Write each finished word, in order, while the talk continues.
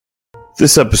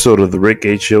This episode of The Rick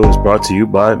H. Show is brought to you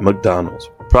by McDonald's,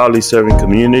 proudly serving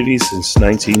communities since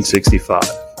 1965.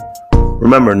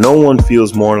 Remember, no one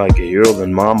feels more like a hero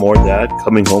than mom or dad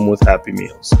coming home with Happy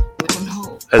Meals.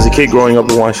 As a kid growing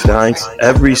up in Washington Heights,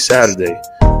 every Saturday,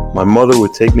 my mother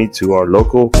would take me to our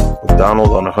local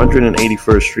McDonald's on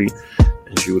 181st Street,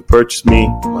 and she would purchase me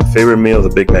my favorite meal, the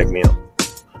Big Mac meal.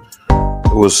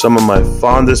 It was some of my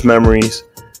fondest memories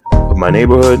of my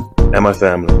neighborhood and my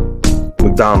family.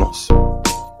 McDonald's.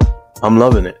 I'm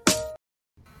loving it.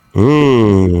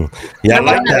 Yeah, I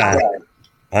like that.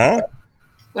 Huh?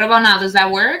 What about now? Does that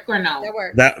work or no? That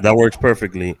works. That works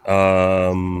perfectly.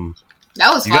 That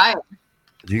was fire.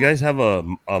 Do you guys have a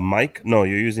mic? No,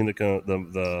 you're using the thing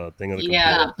of the computer.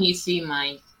 Yeah, PC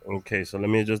mic. Okay, so let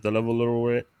me adjust the level a little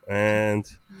bit, and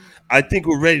I think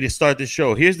we're ready to start the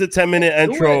show. Here's the 10-minute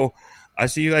intro. I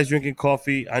see you guys drinking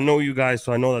coffee. I know you guys,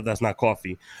 so I know that that's not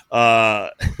coffee.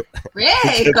 Rick!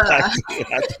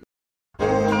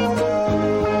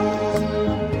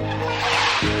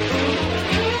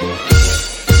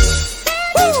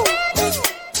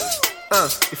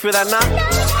 You feel that now?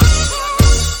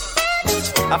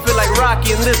 I feel like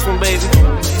Rocky in this one, baby.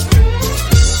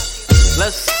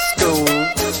 Let's go.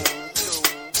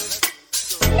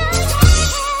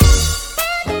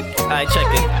 Alright, check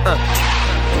it.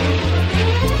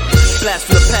 Blast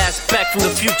from the past, back from the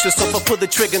future. So if I pull the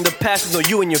trigger in the past, it's no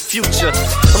you and your future.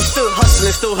 I'm still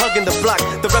hustling, still hugging the block.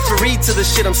 The referee to the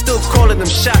shit, I'm still calling them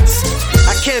shots.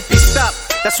 I can't be stopped,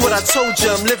 that's what I told you.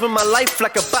 I'm living my life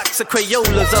like a box of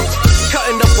Crayolas. I'm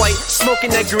cutting up white, smoking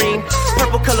that green.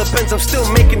 Purple color pens, I'm still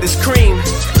making this cream.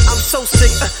 I'm so sick,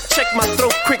 check my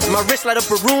throat quick. My wrist light up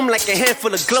a room like a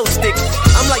handful of glow stick.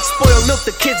 I'm like spoiled milk,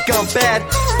 the kids gone bad.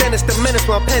 Then it's the menace,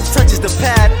 my pen touches the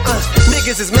pad.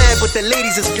 Niggas is mad, but the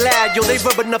ladies is glad. Yo, they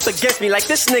rubbing up against me like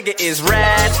this nigga is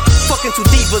rad. Fucking two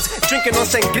divas, drinking on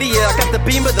sangria. I got the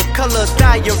beam of the color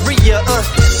diarrhea.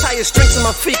 Tire strings on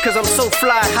my feet cause I'm so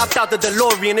fly. Hopped out the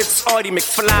DeLorean, it's Artie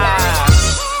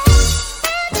McFly.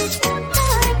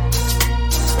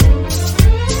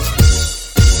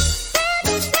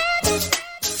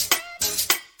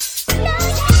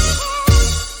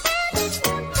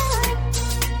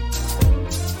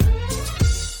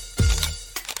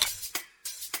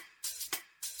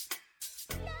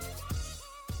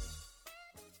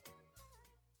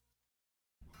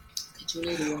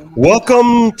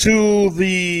 Welcome to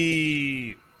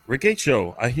the Rick H.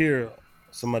 Show. I hear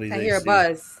somebody's AC. I hear a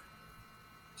buzz.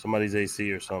 Somebody's AC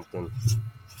or something.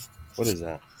 What is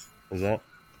that? Is that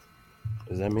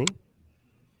me?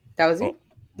 That was you?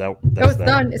 That's It was them.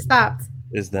 done. It stopped.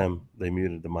 It's them. They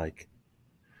muted the mic.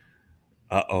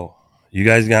 Uh-oh. You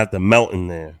guys got to melt in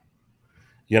there.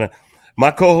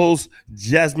 My co-host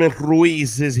Jasmine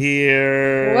Ruiz is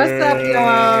here. What's up,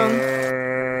 y'all?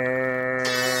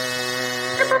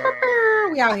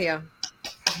 We out here.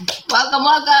 Welcome.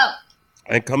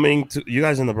 And coming to you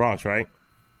guys in the Bronx, right?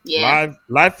 Yeah.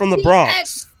 Live from the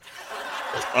Bronx.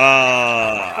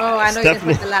 I know Stephany. you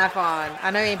didn't put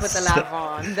the laugh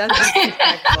on. That's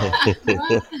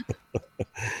disrespectful.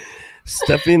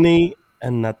 Stephany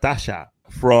and Natasha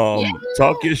from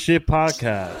Talk Your Shit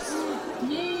podcast.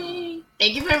 Yay.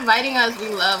 Thank you for inviting us. We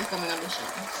love coming on the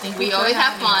show. We always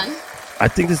have fun. I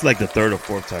think this is like the third or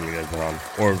fourth time you guys are on,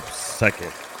 or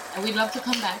second. And we'd love to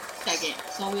come back second,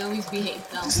 so we always behave.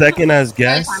 So. Second as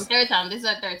guest. Third time. This is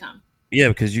our third time. Yeah,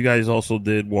 because you guys also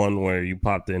did one where you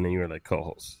popped in and you were like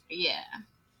co-host.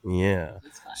 Yeah.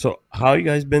 So how you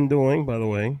guys been doing, by the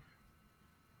way?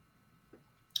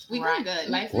 We've been good.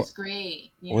 Life is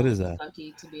great. What is that?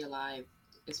 Lucky to be alive,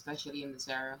 especially in this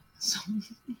era. So,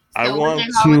 I want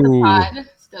to.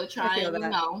 Still trying, you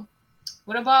know.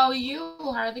 What about you?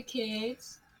 How are the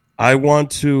kids? I want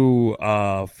to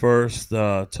first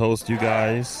toast you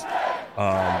guys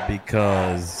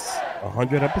because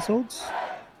 100 episodes?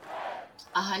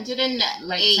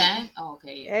 110? Oh,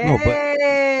 okay. Yeah. No, but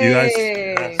you guys...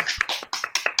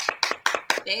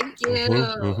 Thank you.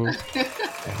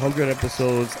 100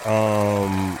 episodes.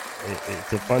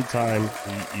 It's a fun time,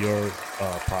 your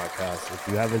podcast. If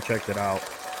you haven't checked it out,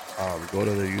 go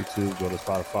to the YouTube, go to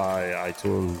Spotify,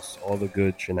 iTunes, all the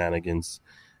good shenanigans,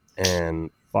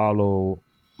 and follow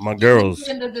my girls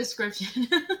in the description.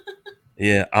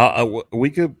 Yeah, I'll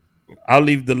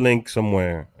leave the link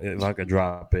somewhere if I could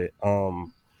drop it.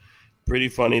 Pretty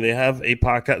funny. They have a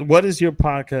podcast. What is your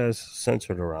podcast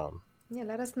centered around? Yeah,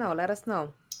 let us know.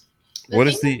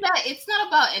 It's not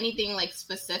about anything like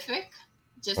specific,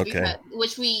 just because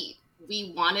which we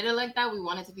wanted it like that. We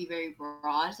wanted to be very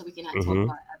broad so we can talk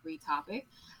about every topic.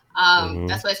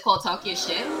 That's why it's called Talk Your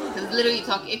Shit. Because literally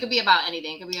it could be about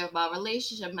anything. It could be about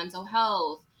relationship, mental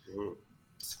health,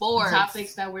 sports,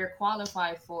 topics that we're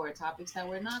qualified for, topics that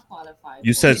we're not qualified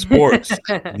You for. said sports.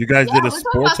 You guys did a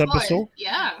sports episode?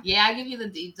 Yeah, I give you the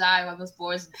deep dive on the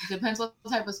sports. Depends what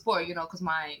type of sport, because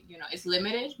my, it's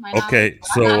limited. Okay,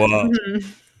 so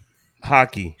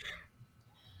hockey.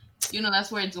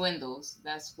 That's where it dwindles.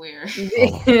 That's where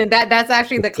that's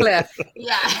actually the cliff.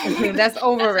 Yeah, that's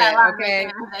over it.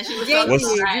 Okay, Yankees.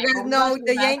 You right. guys know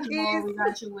the Yankees. We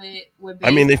got you with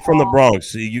I mean, they're from the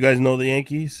Bronx. You guys know the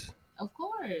Yankees? Of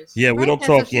course. Yeah, we don't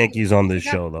talk Yankees on this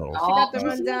show, though. She got the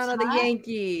rundown of the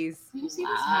Yankees.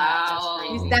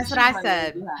 Wow. That's what I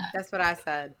said. That's what I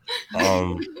said.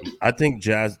 I think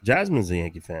Jasmine's a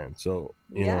Yankee fan, so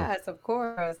yes, of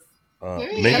course.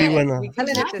 Maybe when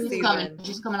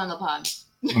she's coming on the pod.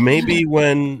 Maybe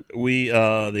when we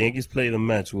the Yankees play the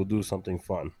Mets, we'll do something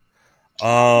fun.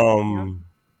 So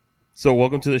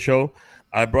welcome to the show.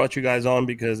 I brought you guys on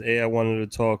because I wanted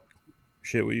to talk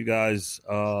shit with you guys.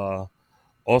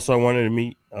 Also, I wanted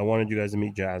you guys to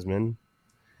meet Jasmine.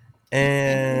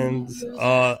 And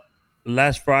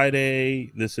last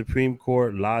Friday, the Supreme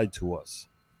Court lied to us.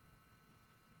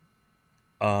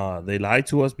 They lied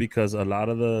to us because a lot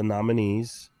of the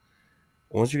nominees,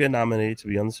 once you get nominated to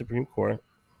be on the Supreme Court,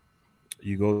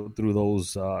 you go through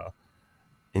those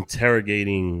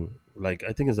interrogating, like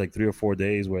I think it's like 3 or 4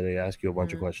 days where they ask you a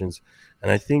bunch of questions.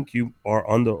 And I think you are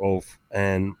under oath.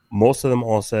 And most of them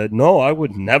all said, no, I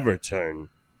would never turn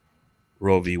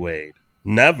Roe v. Wade.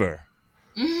 Never.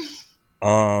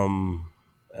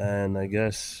 And I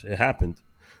guess it happened.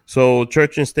 So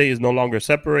church and state is no longer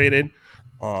separated.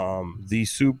 The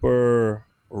super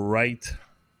right,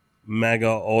 mega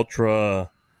ultra,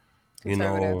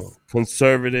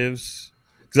 conservatives.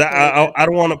 Because I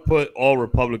don't want to put all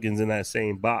Republicans in that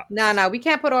same box. No, we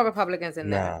can't put all Republicans in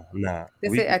there. Nah.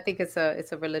 I think it's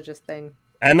a religious thing.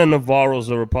 Anna Navarro's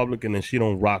a Republican, and she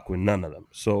don't rock with none of them.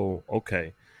 So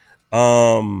okay,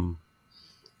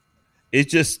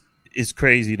 it's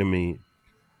crazy to me.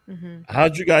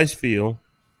 How'd you guys feel?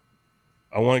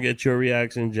 I want to get your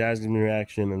reaction, Jasmine's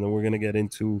reaction, and then we're gonna get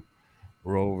into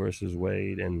Roe versus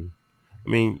Wade. And I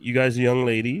mean, you guys are young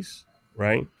ladies,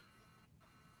 right?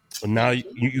 But now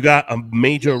you got a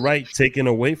major right taken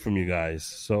away from you guys.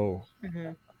 So,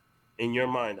 in your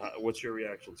mind, what's your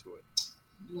reaction to it?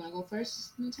 You want to go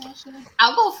first, Natasha?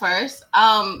 I'll go first.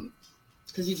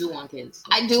 Because you do want kids.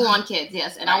 I do want kids,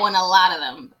 yes, and I want a lot of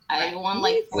them. I want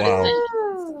like 40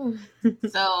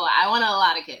 kids. So I want a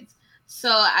lot of kids. So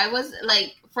I was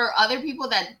like, for other people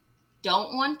that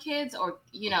don't want kids, or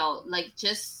like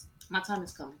just my time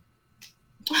is coming.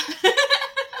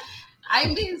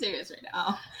 I'm being serious right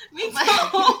now. Me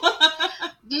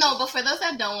too. No, but for those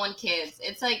that don't want kids,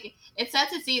 it's like it's sad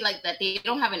to see like that they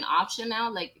don't have an option now.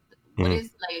 Like what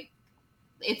is like,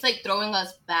 it's like throwing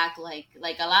us back. Like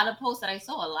a lot of posts that I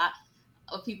saw, a lot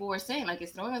of people were saying like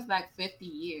it's throwing us back 50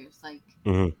 years. Like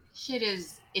shit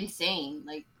is insane.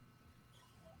 Like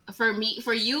for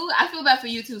you, I feel bad for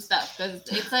you too, Steph, because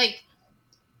it's like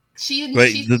she's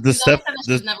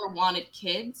never wanted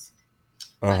kids.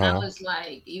 And I was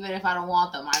like, even if I don't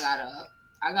want them, I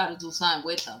gotta do something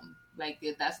with them. Like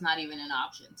that's not even an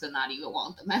option to not even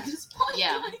want them at this point.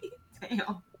 Yeah.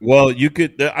 Damn. Well, you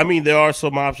could. I mean, there are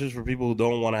some options for people who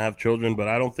don't want to have children, but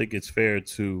I don't think it's fair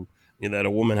to that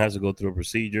a woman has to go through a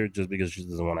procedure just because she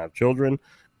doesn't want to have children.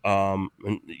 And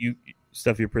you,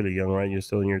 Steph, you're pretty young, right? You're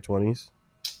still in your 20s.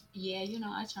 Yeah,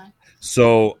 I try.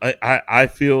 So I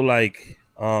feel like.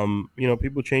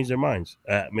 People change their minds.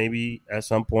 Maybe at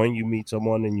some point you meet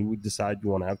someone and you would decide you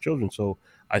want to have children. So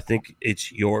I think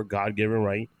it's your God-given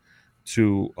right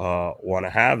to want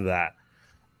to have that.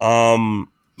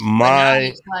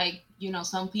 It's like,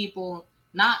 some people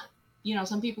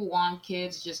some people want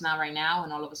kids just not right now,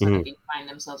 and all of a sudden they find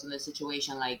themselves in this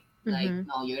situation like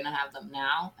no, you're gonna have them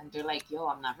now, and they're like, yo,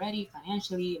 I'm not ready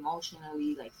financially,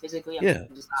 emotionally, like physically, I'm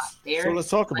just not there. So let's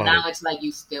talk about now. It's like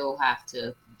you still have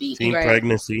to be teen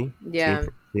pregnancy,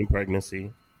 teen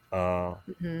pregnancy,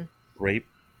 rape.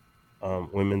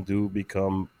 Women do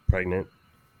become pregnant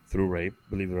through rape,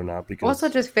 believe it or not. Because also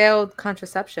just failed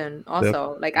contraception.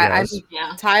 Also,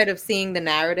 I'm tired of seeing the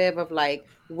narrative of like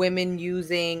women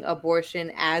using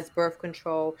abortion as birth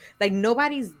control. Like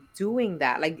nobody's doing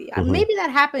that. Like maybe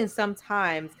that happens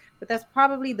sometimes, but that's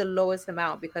probably the lowest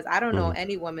amount, because I don't know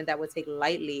any woman that would take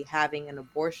lightly having an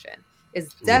abortion.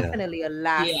 It's definitely a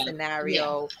last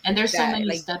scenario. Yeah. And there's so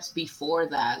many steps before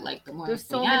that. Like the more there's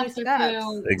so many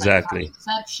steps. Exactly. Like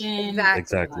contraception.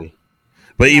 Exactly.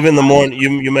 But even the more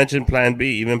you mentioned Plan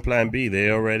B, even Plan B, they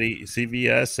already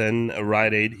CVS and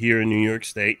Rite Aid here in New York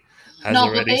State has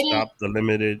already stopped the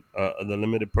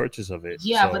limited purchase of it.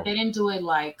 Yeah, so. But they didn't do it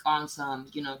like on some,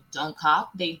 don't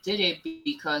cop. They did it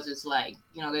because it's like,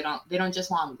 they don't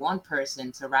just want one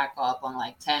person to rack up on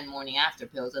like 10 morning after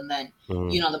pills, and then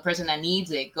the person that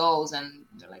needs it goes and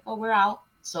they're like, oh, we're out.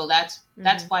 So that's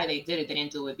why they did it. They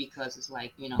didn't do it because it's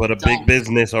like, But a big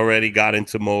business already got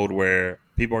into mode where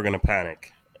people are gonna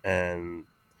panic and.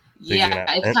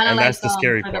 Yeah, it's kind of like the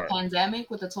scary for part. The pandemic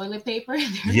with the toilet paper.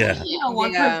 Yeah,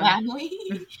 one per family.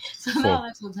 So now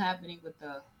that's what's happening with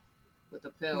the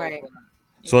pill. Right.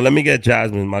 So let me get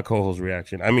Jasmine, my co-host,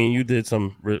 reaction. I mean, you did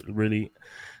some really.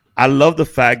 I love the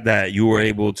fact that you were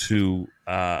able to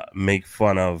make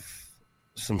fun of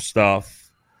some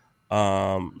stuff.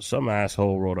 Some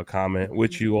asshole wrote a comment,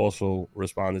 which you also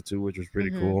responded to, which was pretty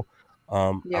cool.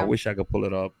 I wish I could pull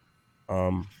it up.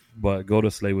 But go to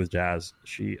Slay with Jazz.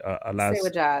 She Slay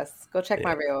with Jazz. Go check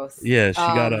my reels. Yeah,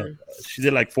 she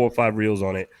did like 4 or 5 reels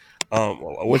on it.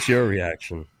 What's your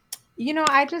reaction?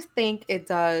 I just think it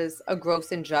does a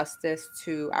gross injustice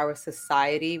to our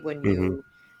society when you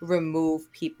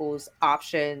remove people's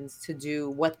options to do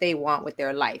what they want with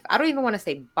their life. I don't even want to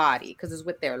say body because it's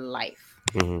with their life.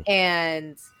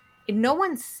 And no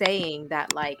one's saying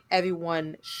that like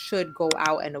everyone should go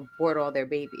out and abort all their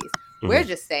babies. We're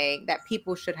just saying that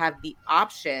people should have the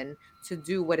option to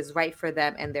do what is right for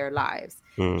them and their lives.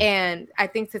 And I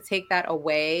think to take that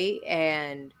away,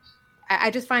 and I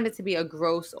just find it to be a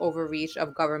gross overreach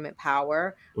of government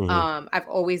power. I've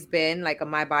always been like a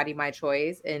my body, my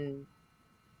choice in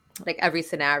like every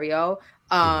scenario.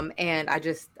 And I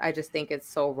just think it's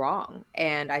so wrong.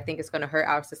 And I think it's going to hurt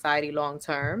our society long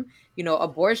term.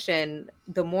 Abortion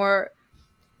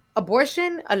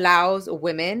allows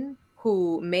women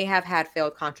who may have had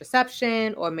failed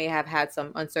contraception or may have had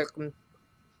some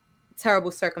terrible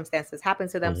circumstances happen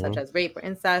to them, such as rape or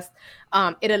incest.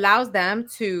 It allows them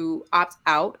to opt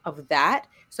out of that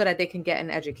so that they can get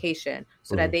an education,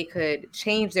 so that they could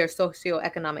change their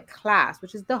socioeconomic class,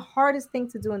 which is the hardest thing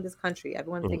to do in this country.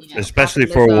 Everyone thinks, especially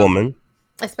for a woman.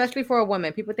 Especially for a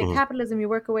woman. People think capitalism, you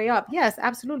work your way up. Yes,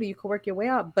 absolutely. You can work your way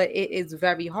up, but it is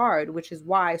very hard, which is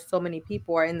why so many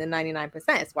people are in the 99%.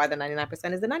 It's why the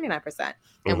 99% is the 99%.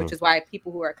 And which is why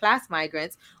people who are class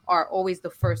migrants are always the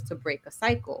first to break a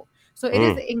cycle. So it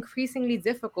is increasingly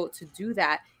difficult to do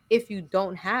that if you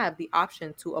don't have the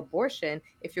option to abortion,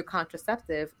 if your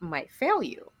contraceptive might fail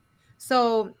you.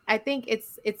 So I think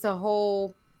it's a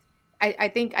whole... I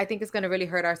think it's going to really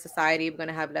hurt our society. We're going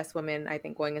to have less women, I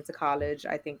think, going into college.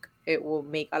 I think it will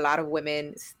make a lot of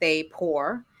women stay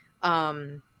poor.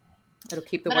 It'll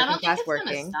keep the working class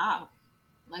working. Stop.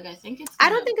 Like, I think it's...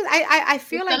 I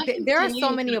feel like there are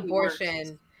so many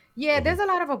abortion... Yeah, there's a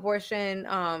lot of abortion,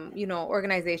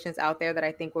 organizations out there that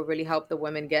I think will really help the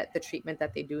women get the treatment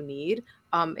that they do need.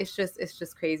 It's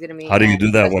just crazy to me. How do you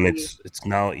do that when it's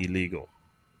now illegal?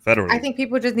 Federally. I think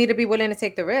people just need to be willing to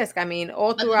take the risk. I mean,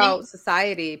 all throughout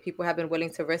society, people have been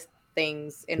willing to risk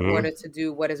things in order to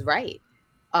do what is right.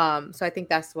 So I think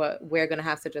that's what we're going to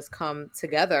have to just come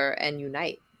together and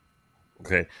unite.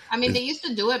 Okay. I mean, they used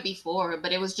to do it before,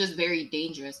 but it was just very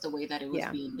dangerous the way that it was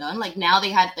being done. Like now they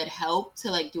had that help to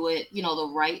like do it,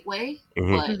 the right way. But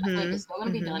I feel like it's still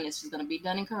going to be done. It's just going to be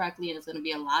done incorrectly, and it's going to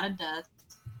be a lot of deaths.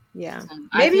 Yeah.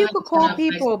 Maybe you could call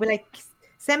people, be like,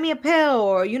 send me a pill,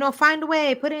 or, find a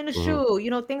way, put it in a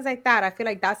shoe, things like that. I feel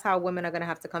like that's how women are going to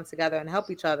have to come together and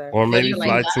help each other. Or maybe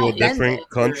fly to a different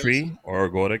country or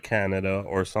go to Canada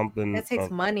or something. That takes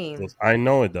money. I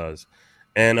know it does.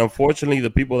 And unfortunately, the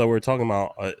people that we're talking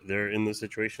about, they're in the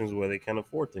situations where they can't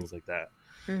afford things like that.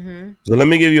 So let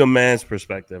me give you a man's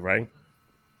perspective, right?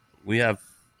 We have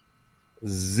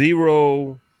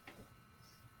zero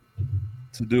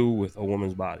to do with a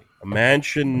woman's body. A man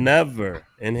should never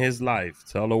in his life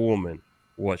tell a woman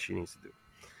what she needs to do.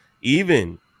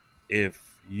 Even if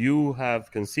you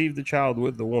have conceived the child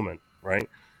with the woman, right?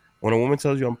 When a woman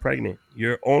tells you I'm pregnant,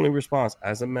 your only response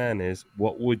as a man is,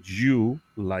 what would you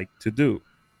like to do?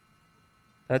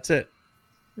 That's it.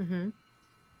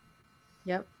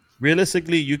 Yep.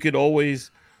 Realistically, you could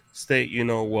always state,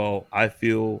 well, I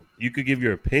feel you could give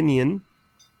your opinion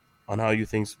on how you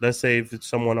think. Let's say if it's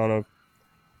someone on a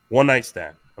one-night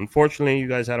stand. Unfortunately, you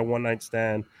guys had a one-night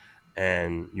stand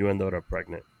and you ended up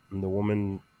pregnant. And the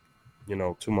woman,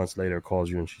 2 months later calls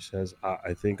you and she says,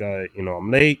 I think I'm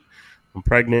late. I'm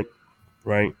pregnant,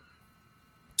 right?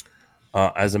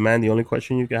 As a man, the only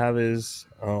question you can have is,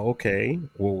 okay,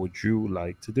 what would you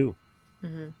like to do?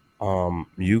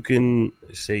 You can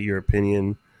say your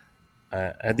opinion.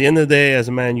 At the end of the day, as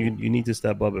a man, you need to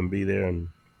step up and be there.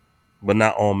 But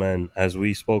not all men, as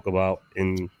we spoke about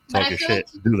in Talking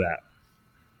Shit, do that.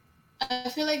 I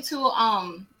feel like too,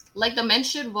 Like the men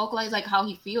should vocalize like how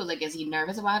he feels. Like, is he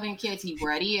nervous about having a kid? Is he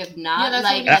ready? If not,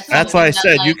 that's why I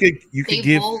said you could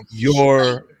give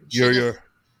your.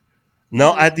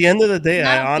 No, at the end of the day,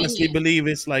 I honestly believe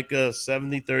it's like a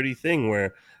 70-30 thing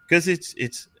where, because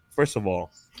it's first of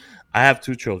all, I have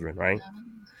 2 children, right?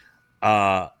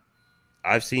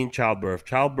 I've seen childbirth.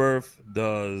 Childbirth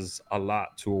does a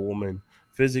lot to a woman,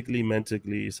 physically,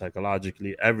 mentally,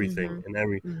 psychologically, everything in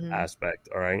every aspect.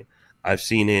 All right. I've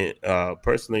seen it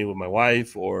personally with my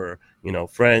wife, or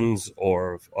friends,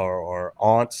 or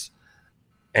aunts,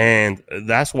 and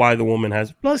that's why the woman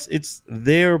has. Plus, it's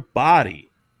their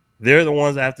body; they're the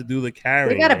ones that have to do the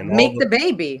carrying. They gotta make the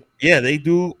baby. Yeah, they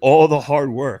do all the hard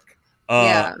work.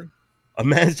 A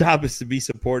man's job is to be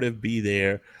supportive, be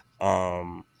there,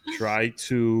 try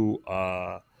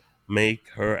to make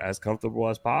her as comfortable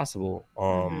as possible.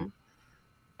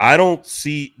 I don't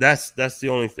see that's the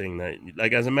only thing that,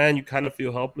 like, as a man, you kind of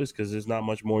feel helpless because there's not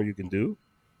much more you can do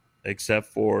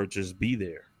except for just be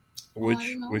there,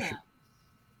 which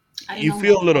you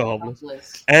feel a little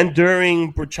helpless. And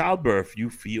during childbirth, you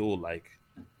feel like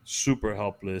super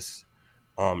helpless.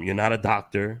 You're not a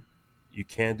doctor. You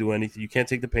can't do anything. You can't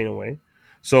take the pain away.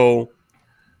 So,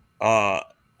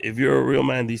 if you're a real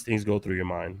man, these things go through your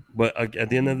mind. But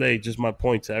at the end of the day, just my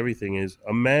point to everything is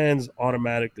a man's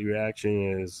automatic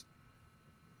reaction is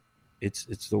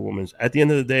it's the woman's. At the end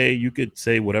of the day, you could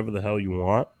say whatever the hell you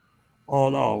want.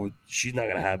 Oh, no, she's not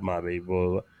going to have my baby. Blah,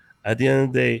 blah. At the end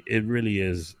of the day, it really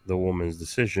is the woman's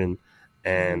decision.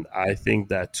 And I think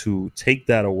that to take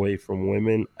that away from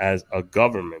women as a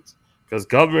government, because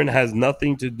government has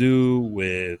nothing to do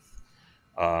with,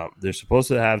 they're supposed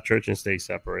to have church and state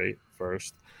separate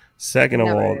first. Second of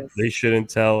all, they shouldn't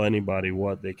tell anybody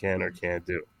what they can or can't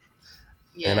do.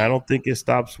 Yeah. And I don't think it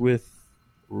stops with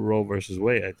Roe versus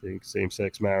Wade. I think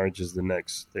same-sex marriage is the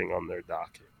next thing on their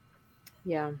docket.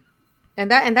 Yeah. And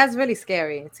that's really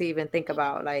scary to even think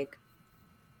about. Like,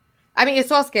 I mean,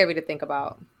 it's all scary to think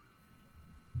about.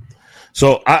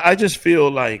 So I just feel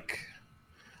like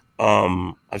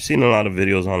I've seen a lot of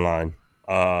videos online.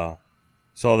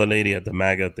 Saw the lady at the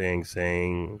MAGA thing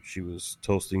saying she was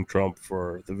toasting Trump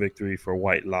for the victory for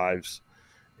white lives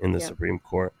in the Supreme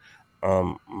Court.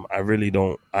 I really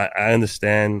don't. I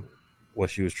understand what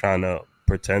she was trying to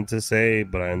pretend to say,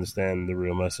 but I understand the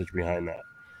real message behind that.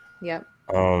 Yep.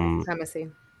 Supremacy.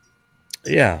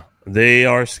 Yeah, they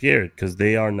are scared because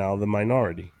they are now the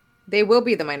minority. They will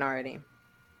be the minority.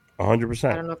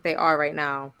 100%. I don't know if they are right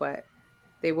now, but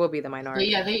they will be the minority.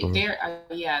 Yeah,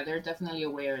 they're definitely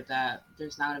aware that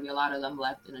there's not going to be a lot of them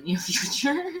left in the near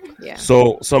future. Yeah.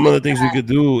 So some of the things we could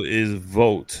do is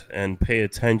vote and pay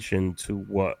attention to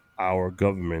what our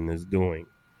government is doing.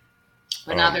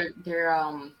 But now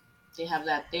they have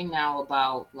that thing now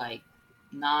about like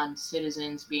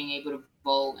non-citizens being able to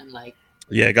vote, and like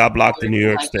it got blocked in New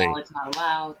York State. No, it's not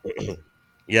allowed.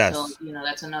 Yes. So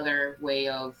that's another way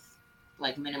of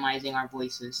like minimizing our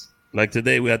voices. Like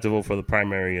today, we had to vote for the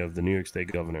primary of the New York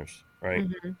State governors, right?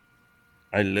 Mm-hmm.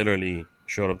 I literally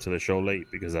showed up to the show late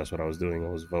because that's what I was doing. I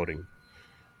was voting.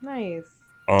 Nice.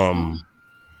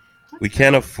 We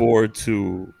can't afford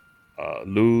to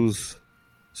lose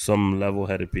some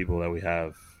level-headed people that we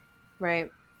have, right,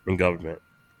 in government.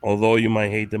 Although you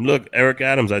might hate them. Look, Eric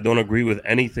Adams, I don't agree with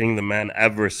anything the man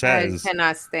ever says. I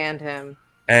cannot stand him.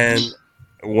 And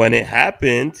when it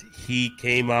happened, he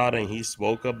came out and he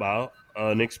spoke about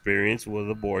an experience with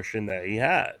abortion that he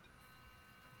had,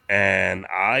 and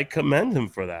I commend him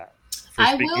for that.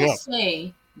 I will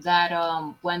say that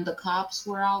when the cops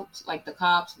were out, like the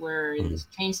cops were in the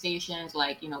train stations,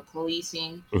 like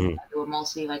policing, they were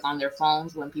mostly like on their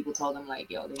phones. When people told them like,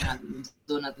 yo, they're not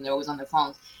doing nothing, they're always on their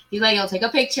phones. He's like, yo, take a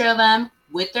picture of them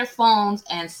with their phones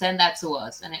and send that to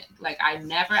us. And I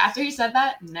never, after he said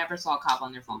that, never saw a cop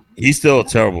on their phone. He's still a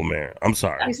terrible mayor. I'm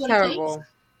sorry. He's terrible.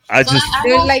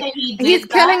 He's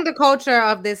killing the culture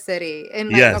of this city,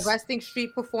 and arresting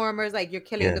street performers. Like, you're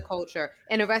killing the culture,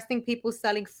 and arresting people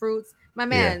selling fruits. My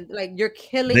man, like, you're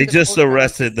killing. They just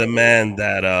arrested the man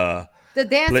that the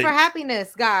Dance for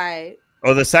Happiness guy,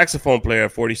 or the saxophone player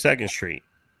at 42nd Street.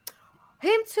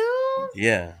 Him too.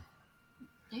 Yeah.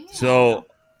 So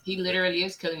he literally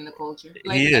is killing the culture.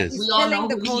 Like, he is. We all know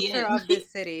the culture of this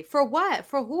city. For what?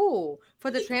 For who? For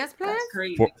the transplants?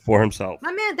 For himself.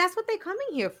 My man, that's what they're coming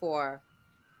here for.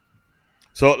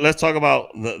 So let's talk about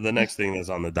the next thing that's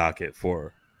on the docket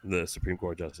for the Supreme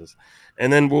Court justice,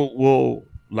 and then we'll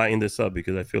lighten this up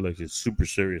because I feel like it's super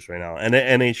serious right now, and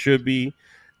it should be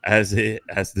as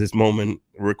this moment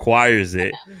requires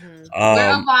it. We're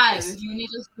on vibes. If you need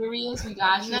us serious, we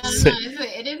got you. No,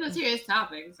 it is a serious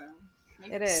topic. So.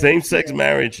 It is. Same-sex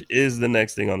marriage is the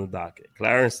next thing on the docket.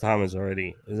 Clarence Thomas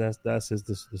already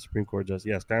the Supreme Court justice.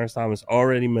 Yes, Clarence Thomas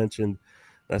already mentioned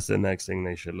that's the next thing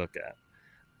they should look at.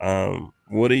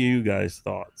 What are you guys'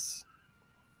 thoughts?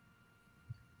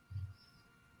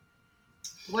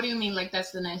 What do you mean? Like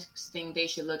that's the next thing they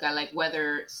should look at? Like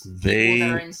whether they people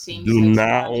that are in same do sex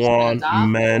not want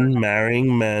men or...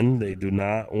 marrying men. They do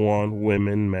not want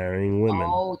women marrying women.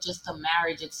 Oh, just the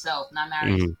marriage itself, not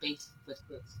marriage based with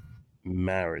kids.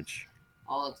 Marriage.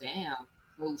 Oh damn!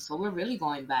 So we're really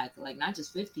going back, like not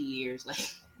just 50 years,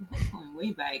 like going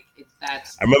way back. I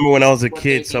remember when I was a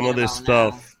kid, some of this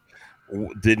stuff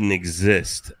didn't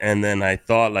exist, and then I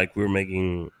thought like we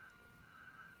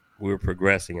were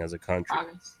progressing as a country.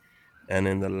 And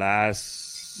in the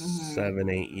last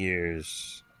 7-8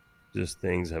 years, just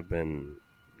things have been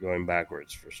going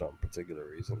backwards for some particular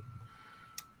reason.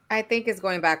 I think it's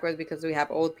going backwards because we have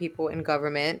old people in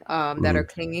government that are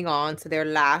clinging on to their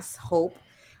last hope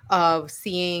of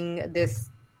seeing this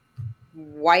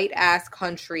white ass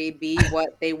country be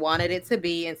what they wanted it to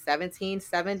be in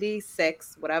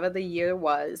 1776, whatever the year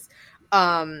was.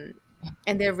 And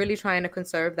they're really trying to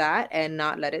conserve that and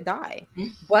not let it die.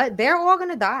 But they're all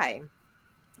going to die.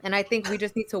 And I think we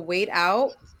just need to wait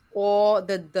out all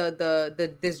this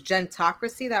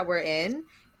gentocracy that we're in.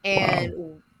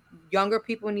 And younger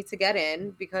people need to get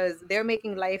in because they're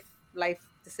making life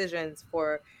decisions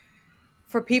for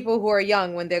people who are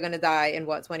young when they're going to die in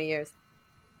 20 years.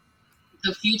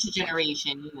 The future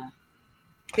generation,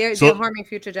 They're harming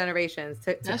future generations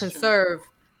to conserve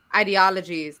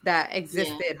ideologies that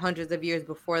existed hundreds of years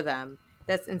before them.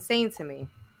 That's insane to me.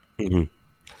 Mm-hmm.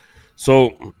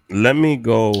 So let me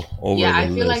go over. Yeah, I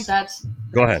feel like that's.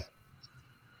 Go ahead.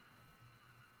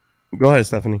 Go ahead,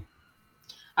 Stephany.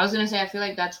 I was gonna say I feel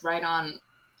like that's right on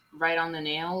the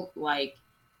nail. Like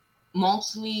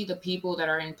mostly the people that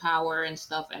are in power and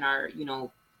stuff and are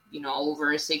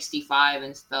over 65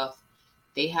 and stuff.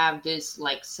 They have this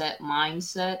like set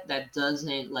mindset that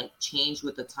doesn't like change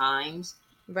with the times.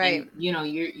 Right. And,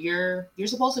 you're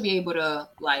supposed to be able to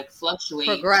like fluctuate,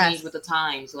 change with the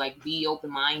times, like be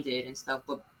open-minded and stuff.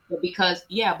 But because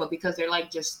they're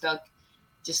like just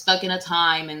stuck in a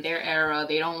time in their era,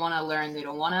 they don't want to learn, they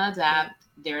don't want to adapt.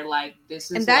 They're like,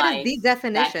 this is and that life. Is the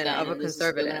definition of a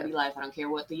conservative. This is gonna be life. I don't care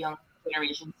what the young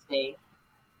generation say.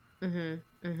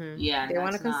 Yeah, they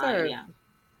want to conserve.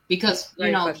 Because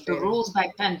the rules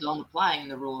back then don't apply in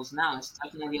the rules now. It's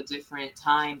definitely a different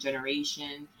time,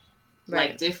 generation.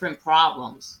 Like different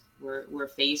problems we're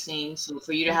facing. So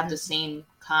for you to have the same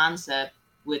concept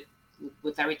with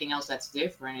everything else that's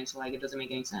different, it's like it doesn't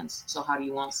make any sense. So how do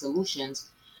you want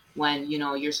solutions when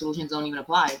your solutions don't even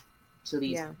apply to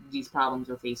these problems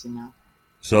we're facing now?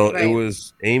 So it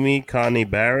was Amy Coney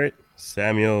Barrett,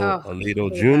 Samuel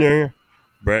Alito Jr.,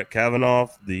 Brett Kavanaugh,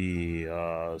 the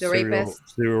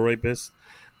serial rapist,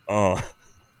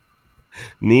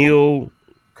 Neil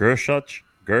Gorsuch,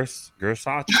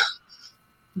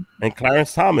 and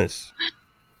Clarence Thomas,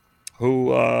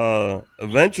 who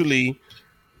eventually,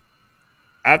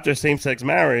 after same-sex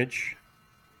marriage,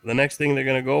 the next thing they're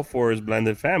gonna go for is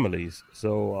blended families.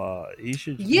 So he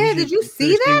should. Yeah, did you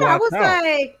see that? I was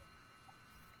like,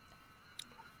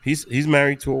 he's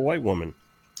married to a white woman.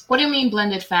 What do you mean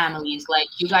blended families? Like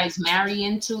you guys marry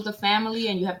into the family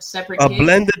and you have separate kids? A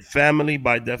blended family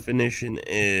by definition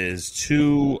is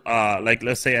two, like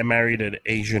let's say I married an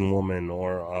Asian woman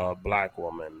or a black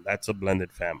woman. That's a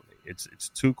blended family. It's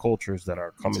two cultures that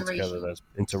are coming together that's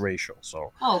interracial.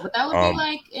 So but that would be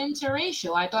like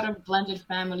interracial. I thought a blended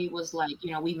family was like,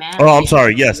 we marry. Oh, I'm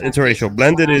sorry. Yes, interracial.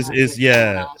 Blended is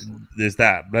there's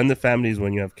that. Blended family is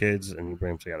when you have kids and you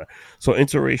bring them together. So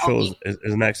interracial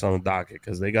is next on the docket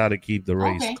because they got to keep the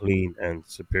race clean and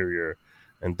superior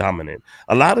and dominant.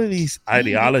 A lot of these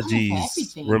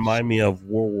ideologies remind me of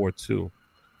World War II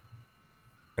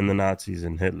and the Nazis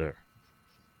and Hitler.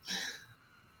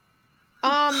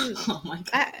 Oh my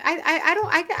God.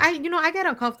 I get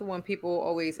uncomfortable when people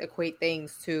always equate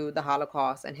things to the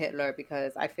Holocaust and Hitler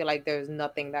because I feel like there's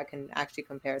nothing that can actually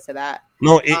compare to that.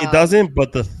 No, it doesn't.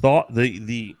 But the thought,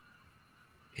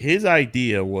 his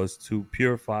idea was to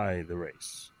purify the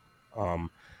race.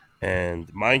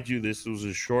 And mind you, this was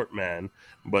a short man,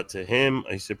 but to him,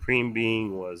 a supreme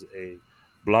being was a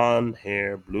blonde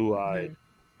hair, blue-eyed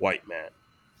white man,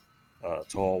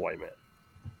 tall white man.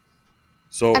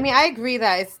 So I mean, I agree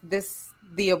that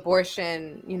the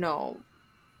abortion,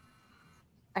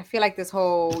 I feel like this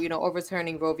whole,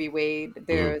 overturning Roe v. Wade,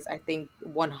 there's, I think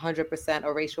 100%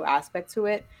 a racial aspect to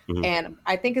it. And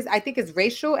I think it's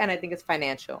racial and I think it's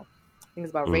financial. I think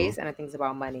it's about race and I think it's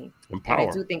about money. And I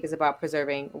do think it's about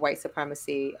preserving white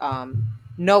supremacy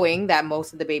knowing that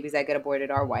most of the babies that get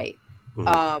aborted are white.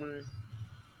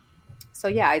 So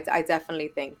yeah, I definitely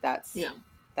think that's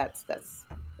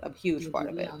a huge part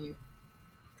of it.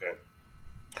 Okay.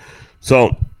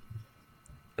 So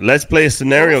let's play a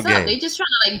scenario game. They just trying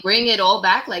to like bring it all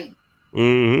back, like.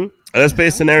 Let's play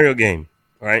a scenario game,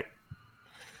 right?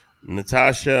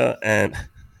 Natasha and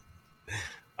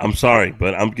I'm sorry,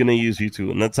 but I'm gonna use you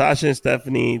two. Natasha and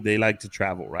Stephany, they like to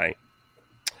travel, right?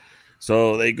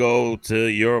 So they go to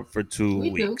Europe for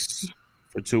 2 weeks.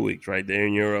 For 2 weeks, right? They're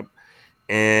in Europe.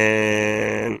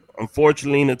 And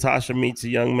unfortunately, Natasha meets a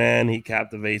young man. He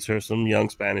captivates her, some young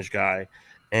Spanish guy.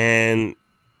 And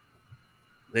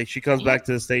she comes back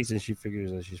to the States and she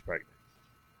figures that she's pregnant.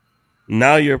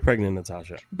 Now you're pregnant,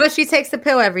 Natasha. But she takes the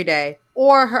pill every day.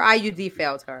 Or her IUD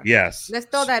failed her. Yes. Let's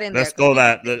throw that in there. Let's throw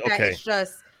that. Okay. It's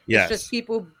just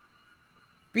people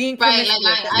being promiscuous.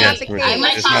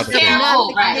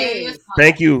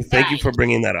 Thank you for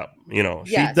bringing that up. You know,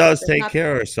 she does take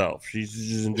care of herself. She's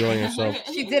just enjoying herself.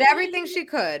 She did everything she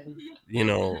could. You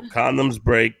know, condoms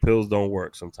break, pills don't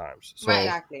work sometimes. So,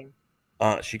 exactly.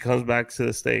 She comes back to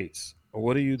the States.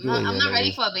 What are you doing? I'm not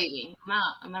ready for a baby.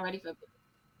 I'm not ready for a baby.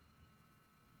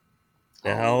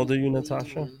 And how old are you,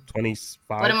 Natasha?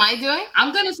 25. What am I doing?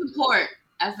 I'm gonna support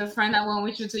as the friend that went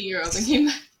with you to Europe and came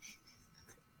back.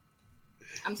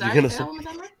 I'm sorry.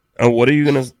 What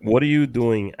are you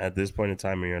doing at this point in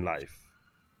time in your life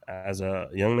as a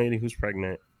young lady who's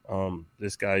pregnant?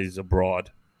 This guy's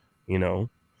abroad. You know,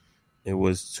 it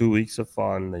was 2 weeks of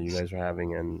fun that you guys were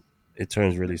having, and it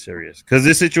turns really serious because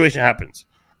this situation happens.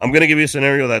 I'm gonna give you a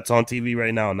scenario that's on TV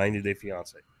right now, 90 Day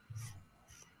Fiance.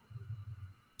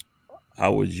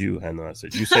 How would you handle that?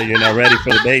 You say you're not ready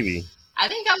for the baby. I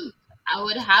think I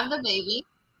would have the baby.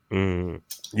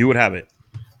 You would have it.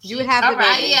 You would have the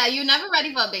baby. Yeah, you're never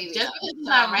ready for a baby. Just because she's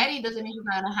not ready doesn't mean she's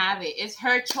not gonna have it. It's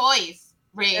her choice,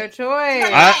 Rick. Her choice.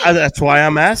 That's why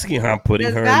I'm asking her. I'm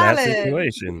putting her in that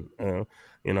situation.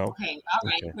 You know. Okay, all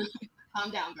right. Okay. Calm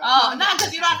down, bro. Oh, not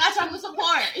because you're not trying to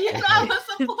support. You're not to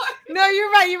support. No, you're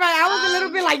right. I was a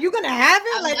little bit like, you gonna have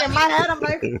it? Like in my head, I'm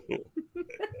like.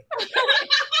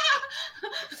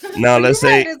 Now let's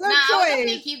say. I would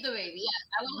definitely keep the baby. Yes,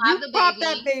 I will have the baby. Pop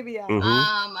that baby out.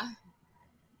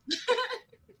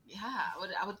 Yeah,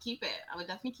 I would keep it. I would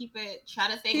definitely keep it. Try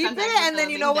to stay keep in contact it, and then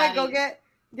you know what? Go get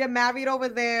married over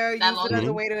there. Use it as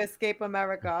a way to escape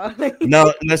America.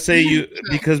 Now let's say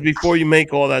because before you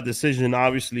make all that decision,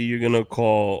 obviously you're gonna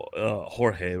call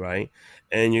Jorge, right?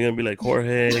 And you're gonna be like,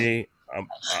 Jorge,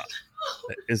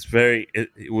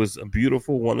 it was a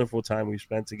beautiful, wonderful time we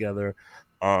spent together.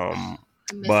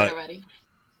 But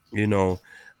you know,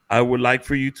 I would like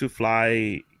for you to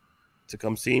fly to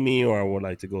come see me, or I would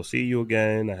like to go see you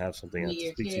again. I have something to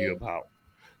speak to you about.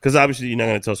 Because obviously you're not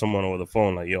going to tell someone over the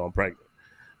phone like, yo, I'm pregnant.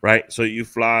 Right? So you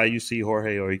fly, you see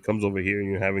Jorge, or he comes over here and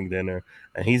you're having dinner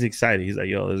and he's excited. He's like,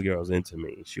 yo, this girl's into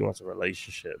me. She wants a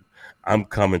relationship. I'm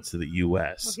coming to the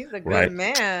U.S. Well, he's a good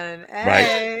man.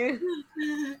 Hey. Right?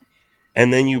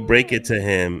 And then you break it to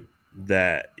him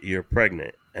that you're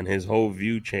pregnant and his whole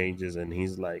view changes. And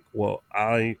he's like, well,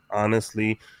 I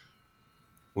honestly,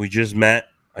 we just met.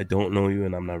 I don't know you,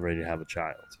 and I'm not ready to have a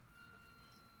child.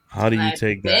 How do you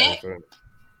take that?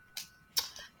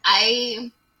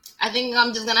 I think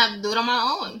I'm just gonna have to do it on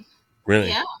my own. Really?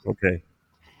 Yeah. Okay.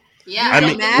 Yeah. I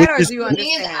mean, matter, or do you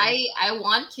understand? I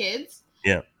want kids.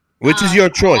 Yeah. Which is your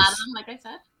choice. Them, like I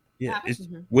said. Yeah.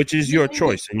 Which is your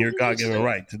choice and your God-given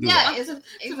right to do that. Yeah. To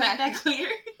make that clear.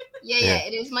 Yeah.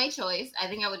 It is my choice. I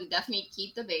think I would definitely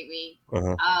keep the baby,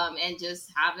 and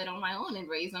just have it on my own and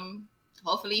raise them.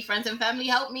 Hopefully, friends and family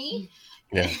help me.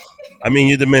 Yeah, I mean,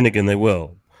 you're Dominican; they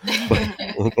will.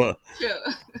 But, true.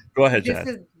 Go ahead,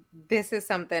 Jazz. This is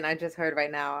something I just heard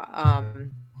right now.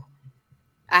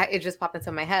 It just popped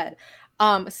into my head.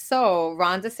 So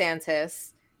Ron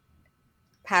DeSantis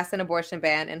passed an abortion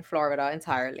ban in Florida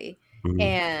entirely,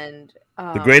 and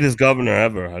the greatest governor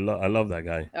ever. I love that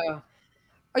guy.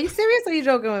 Are you serious? Or are you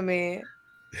joking with me?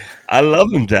 I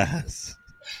love him, Jazz.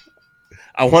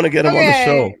 I want to get him on the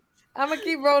show. I'm gonna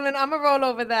keep rolling. I'm gonna roll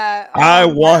over that. I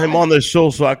want him on the show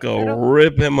so I can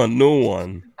rip him a new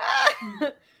one.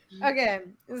 Okay,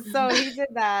 so he did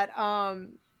that.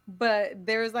 But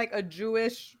there's like a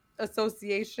Jewish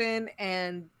association,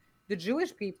 and the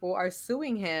Jewish people are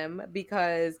suing him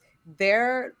because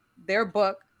their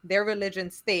book, their religion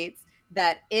states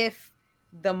that if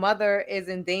the mother is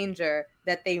in danger,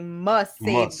 that they must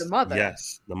save the mother.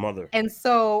 Yes, the mother. And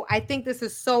so I think this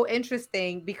is so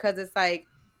interesting because it's like.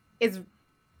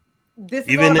 This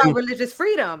is all about religious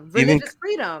freedom.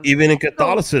 Freedom. Even in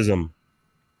Catholicism,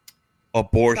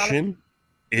 abortion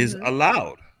is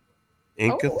allowed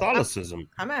in Catholicism.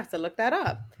 I'm gonna have to look that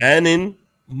up. And in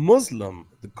Muslim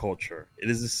the culture, it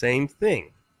is the same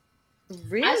thing.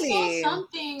 Really? I saw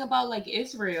something about like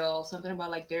Israel, something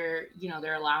about like they're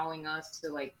allowing us to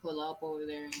like pull up over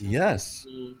there. Yes.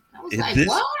 I was like,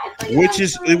 what? Which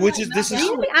is this is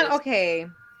okay.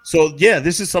 So yeah,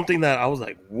 this is something that I was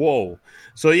like, whoa.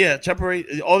 So yeah,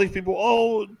 all these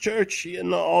people, church,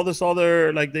 all this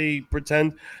other, like they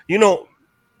pretend,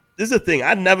 this is the thing.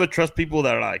 I never trust people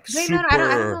that are like super. No, I don't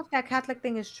know if that Catholic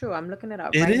thing is true. I'm looking it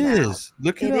up. It is. Now.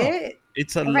 Look it up. Is.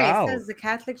 It's allowed. Right, it says the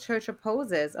Catholic Church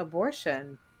opposes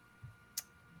abortion,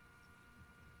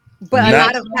 but a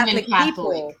lot of Catholic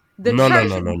people, the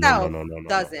church itself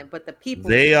doesn't. But the people,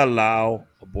 they allow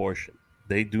abortion.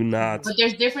 They do not. But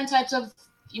there's different types of,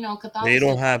 Catholicism. They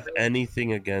don't have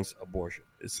anything against abortion.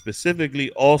 It's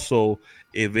specifically also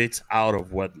if it's out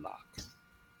of wedlock.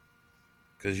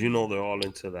 Because they're all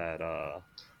into that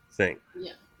thing.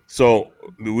 Yeah. So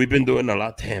we've been doing a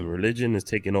lot. Damn, religion is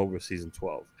taking over season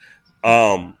 12.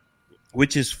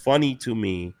 Which is funny to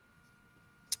me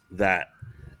that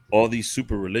all these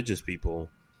super religious people.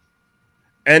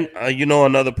 And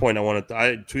another point I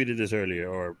tweeted this earlier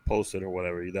or posted or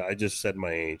whatever. I just said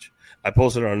my age. I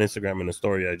posted it on Instagram in a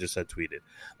story. I just said tweeted.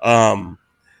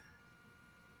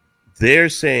 They're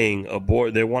saying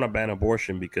they want to ban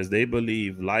abortion because they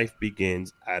believe life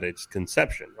begins at its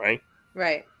conception, right?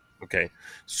 Right. Okay.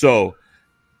 So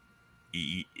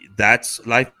that's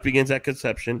life begins at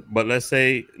conception. But let's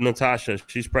say Natasha,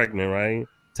 she's pregnant, right?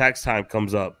 Tax time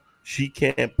comes up. She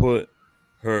can't put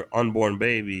her unborn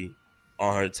baby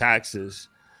on her taxes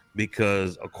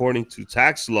because according to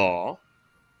tax law,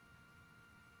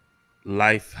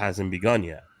 life hasn't begun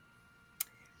yet.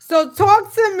 So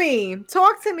talk to me.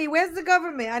 Where's the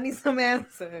government? I need some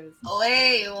answers.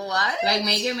 Wait, what? Like,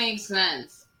 make it make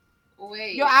sense.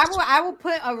 Wait. Yo, I will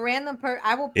put a random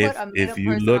I will put a if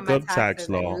you person look on my up tax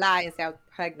law, and lie and say I'm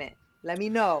pregnant. Let me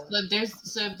know.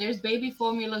 So if there's baby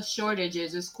formula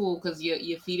shortages, it's cool because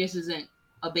your fetus isn't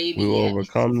a baby. We will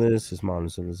overcome this. It's modern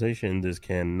civilization. This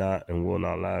cannot and will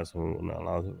not last. And will not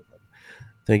allow.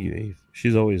 Thank you, Eve.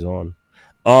 She's always on.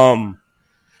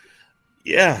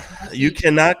 Yeah, you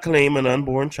cannot claim an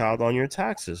unborn child on your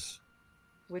taxes,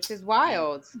 which is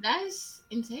wild. That's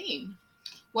insane.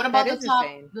 What about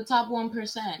the top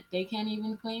 1%? They can't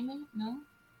even claim it.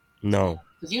 No.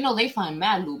 Because they find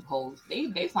mad loopholes.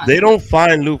 They don't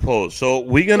find loopholes. So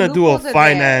we're gonna do a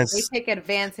finance. They take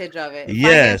advantage of it.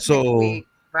 Yeah. So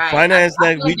finance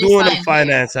next. We're doing a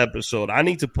finance episode. I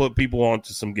need to put people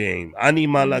onto some game. I need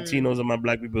my Latinos and my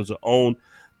Black people to own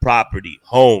property,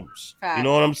 homes. Fact. You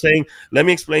know what I'm saying? Let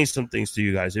me explain some things to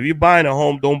you guys. If you're buying a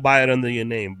home, don't buy it under your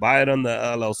name. Buy it under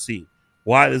LLC.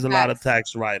 Why? There's a lot of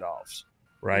tax write-offs,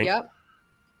 right? Yep.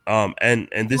 And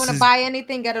this is. You want to buy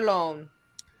anything, get a loan.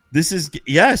 This is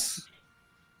yes.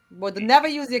 But never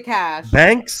use your cash.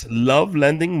 Banks love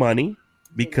lending money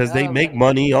because they make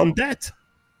money on debt.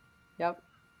 Yep.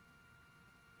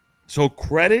 So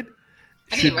credit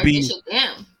should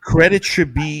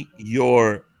be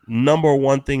your number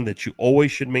one thing that you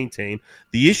always should maintain.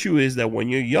 The issue is that when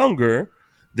you're younger,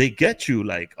 they get you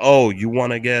like, oh, you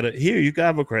want to get it here, you can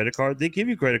have a credit card. They give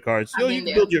you credit cards, so you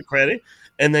can build your credit.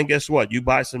 And then guess what? You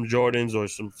buy some Jordans or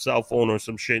some cell phone or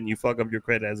some shit and you fuck up your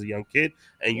credit as a young kid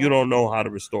and you don't know how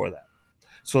to restore that.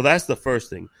 So that's the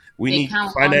first thing. We need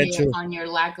financial on your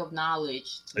lack of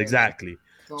knowledge. Exactly.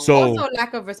 So also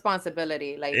lack of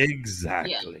responsibility. Like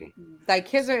exactly. Yeah. Like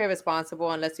kids are irresponsible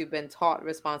unless you've been taught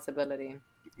responsibility.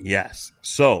 Yes.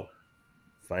 So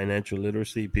financial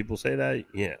literacy, people say that,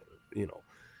 yeah,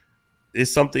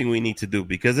 it's something we need to do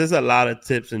because there's a lot of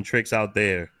tips and tricks out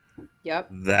there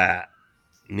that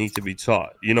need to be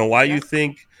taught. You know why you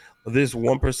think this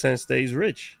 1% stays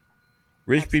rich?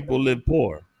 Rich people live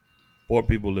poor. Poor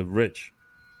people live rich.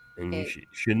 And you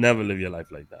should never live your life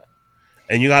like that.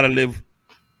 And you got to live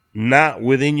not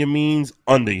within your means,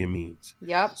 under your means.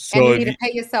 Yep. So and you need to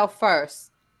pay yourself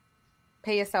first.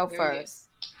 Pay yourself first.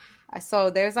 So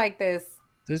there's like this.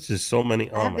 There's just so many.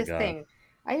 Oh my God. Thing.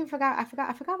 I forgot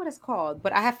what it's called,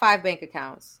 but I have 5 bank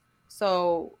accounts.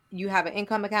 So you have an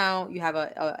income account, you have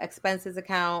a expenses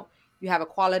account, you have a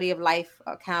quality of life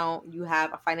account, you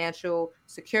have a financial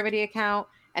security account,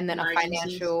 and then a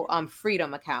financial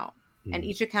freedom account. And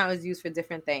each account is used for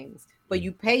different things. But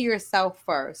you pay yourself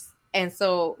first. And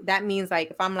so that means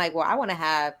like if I'm like, well, I want to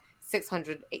have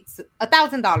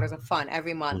 $1,000 of fun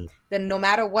every month, then no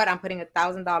matter what, I'm putting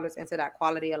 $1,000 into that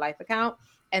quality of life account,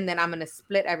 and then I'm going to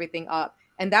split everything up,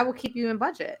 and that will keep you in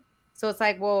budget. So it's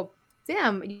like, well,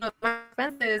 damn, my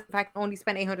expenses, if I can only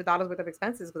spend $800 worth of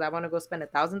expenses because I want to go spend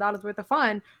 $1,000 worth of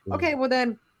fun, okay, well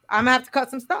then I'm gonna have to cut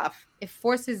some stuff. It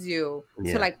forces you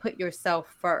to like put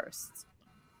yourself first.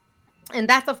 And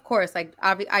that's, of course, like,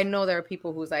 I know there are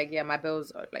people who's like, yeah, my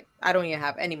bills are like, I don't even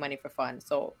have any money for fun.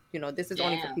 So, you know, this is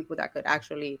only for people that could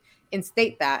actually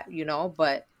instate that, you know,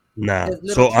 but. Nah.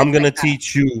 So I'm going to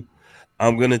teach you.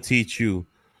 I'm going to teach you.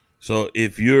 So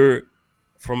if you're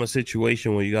from a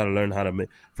situation where you got to learn how to make,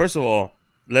 first of all,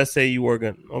 let's say you work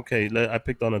I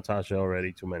picked on Natasha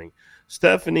already, too many.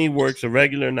 Stephany works a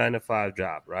regular 9-to-5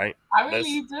 job, right? I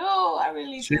really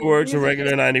do. She works a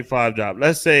regular 9-to-5 job.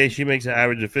 Let's say she makes an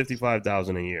average of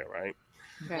 $55,000 a year, right?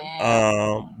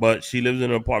 Okay. But she lives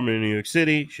in an apartment in New York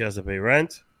City. She has to pay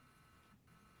rent,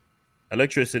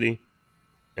 electricity,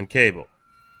 and cable,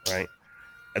 right?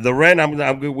 The rent,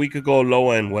 we could go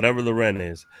low end, whatever the rent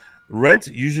is. Rent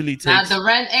usually takes. The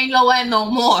rent ain't low end no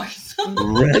more.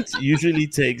 Rent usually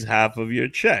takes half of your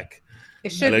check.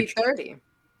 It should be 30.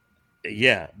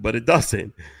 Yeah, but it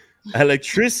doesn't.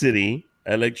 Electricity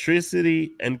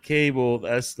and cable,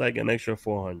 that's like an extra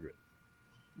 $400.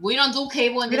 We don't do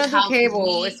cable in this house.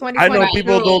 Cable. It's 2022. I know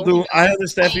people don't do. I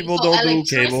understand people don't do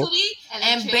cable.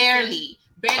 And barely.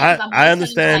 I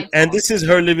understand. And this is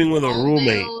her living with a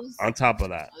roommate on top of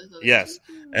that. Yes.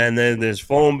 And then there's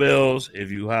phone bills. If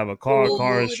you have a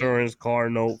car insurance, car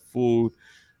note, food.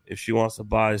 If she wants to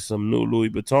buy some new Louis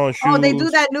Vuitton shoes. Oh, they do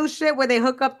that new shit where they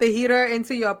hook up the heater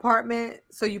into your apartment,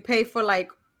 so you pay for like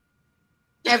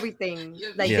everything.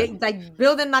 Like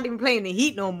building not even paying the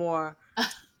heat no more.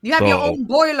 You have your own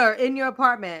boiler in your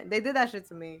apartment. They did that shit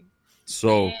to me.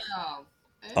 So,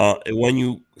 when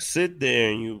you sit there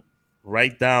and you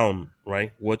write down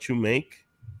what you make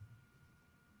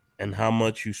and how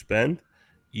much you spend,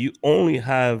 you only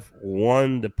have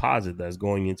one deposit that's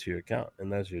going into your account, and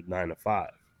that's your 9-to-5.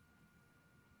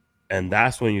 And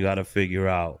that's when you got to figure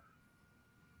out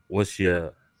what's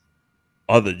your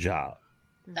other job.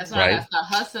 That's when I start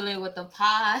hustling with the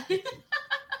pod.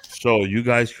 So you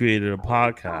guys created a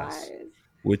podcast,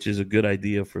 which is a good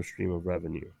idea for stream of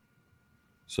revenue.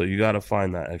 So you got to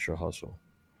find that extra hustle.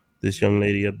 This young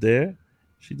lady up there,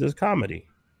 she does comedy.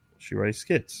 She writes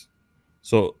skits.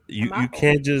 So you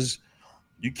can't just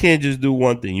do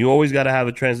one thing. You always got to have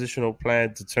a transitional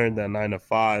plan to turn that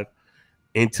 9-to-5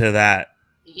 into that.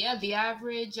 Yeah, the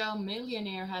average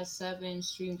millionaire has 7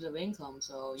 streams of income.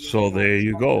 So there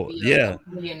you go. Yeah,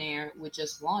 millionaire with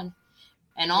just one.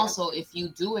 And also, if you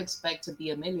do expect to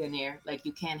be a millionaire, like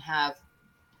you can't have,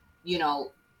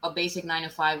 a basic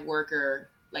 9-to-5 worker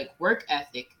like work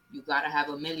ethic. You gotta have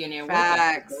a millionaire work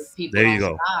ethic. People there you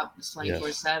go. Stop. It's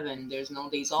 24/7. There's no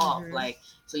days off. Mm-hmm.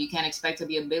 So you can't expect to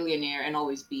be a billionaire and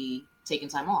always be taking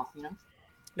time off.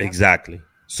 Exactly.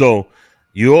 So.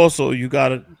 Steph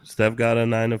got a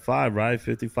 9-to-5, right?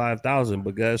 55,000.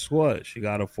 But guess what? She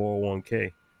got a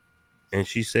 401k, and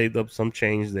she saved up some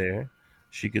change there.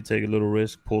 She could take a little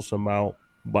risk, pull some out,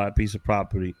 buy a piece of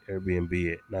property, Airbnb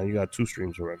it. Now you got 2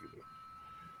 streams of revenue.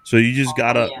 So you just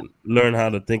gotta learn how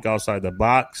to think outside the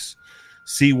box,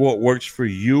 see what works for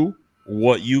you,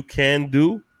 what you can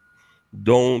do.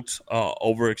 Don't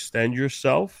overextend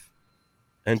yourself,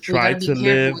 and try to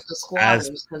live with the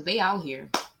squatters because they out here.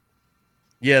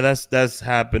 Yeah, that's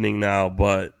happening now,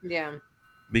 but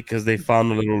because they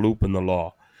found a little loop in the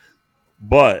law.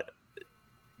 But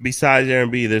besides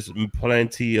Airbnb, there's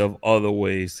plenty of other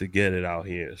ways to get it out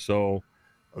here. So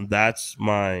that's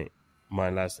my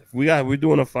last. We're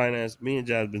doing a finance. Me and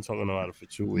Jazz have been talking about it for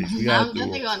 2 weeks. I'm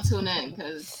definitely gonna tune in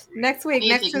because next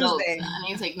Tuesday, I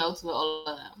need to take notes with all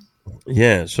of them.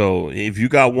 Yeah, so if you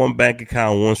got one bank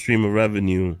account, one stream of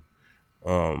revenue,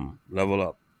 level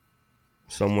up.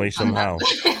 Some way, somehow.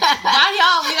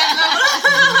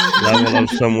 Level up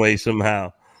some way,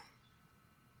 somehow.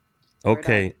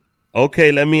 Okay,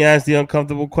 let me ask the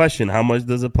uncomfortable question. How much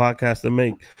does a podcaster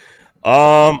make?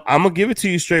 I'm going to give it to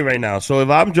you straight right now. So if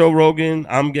I'm Joe Rogan,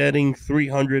 I'm getting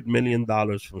 $300 million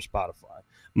from Spotify.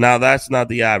 Now, that's not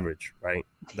the average, right?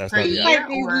 That's not the average.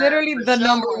 He's literally the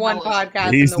number one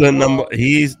podcast. He's the number.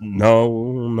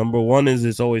 Number one is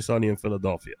It's Always Sunny in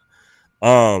Philadelphia.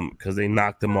 Because they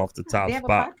knocked him off the top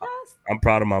spot. I'm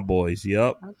proud of my boys.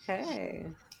 Yep. Okay.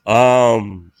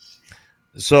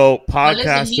 So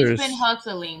podcasters. Listen, he's been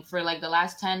hustling for like the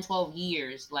last 10, 12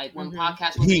 years. Like when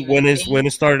podcasts when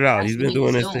it started out, he's been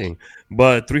doing his thing.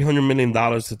 But $300 million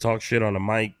to talk shit on a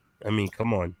mic. I mean,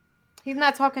 come on. He's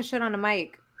not talking shit on a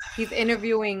mic. He's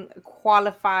interviewing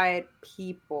qualified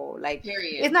people. Like,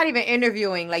 period. It's not even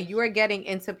interviewing. Like, you are getting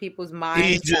into people's minds.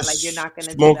 He's just like you're not gonna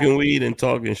smoking weed and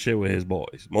talking shit with his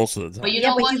boys most of the time. But you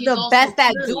know what? He's the best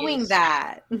at doing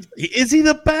that. Is he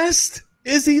the best?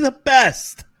 Is he the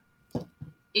best?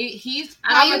 He's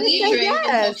probably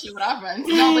yes. with our friends.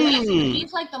 No, but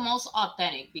he's like the most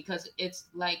authentic because it's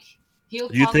like he'll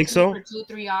talk you think to so? For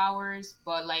 2-3 hours,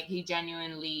 but like he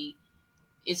genuinely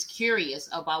is curious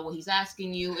about what he's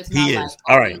asking you. It's not like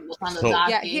all right. What's on the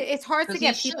docket. It's hard to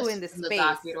get people in the space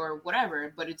docket or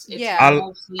whatever, but it's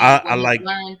mostly I like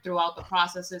learn throughout the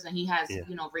processes, and he has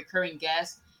recurring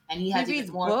guests. And he has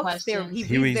even more questions.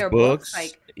 He reads their books.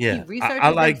 Like he researches I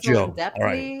like Joe. All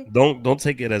right. Don't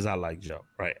take it as I like Joe.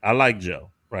 Right. I like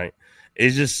Joe. Right.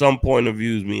 It's just some point of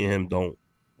views me and him don't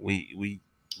we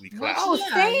clash. Oh,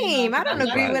 same. I don't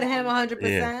agree with him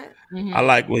 100%. I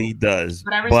like what he does,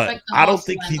 but I don't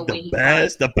think he's the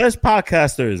best. The best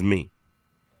podcaster is me.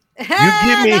 You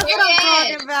give me. That's what I'm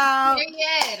talking about.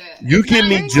 You give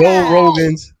me Joe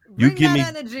Rogan's. You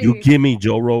give me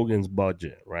Joe Rogan's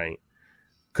budget, right?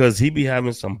 Because he be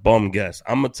having some bum guests.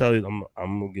 I'm going to tell you,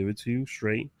 I'm going to give it to you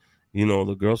straight. You know,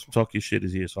 the girls from Talk Your Shit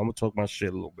is here, so I'm going to talk my shit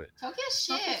a little bit. Talk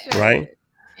your shit. Right?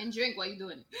 And drink while you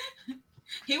doing it.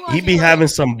 He be having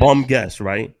some bum guests,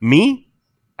 right? Me,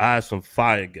 I have some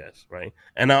fire guests, right?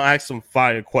 And I'll ask some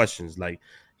fire questions. Like,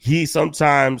 he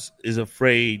sometimes is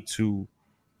afraid to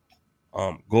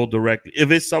go directly.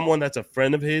 If it's someone that's a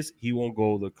friend of his, he won't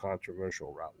go the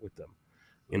controversial route with them.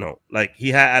 You know, like he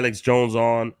had Alex Jones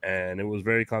on, and it was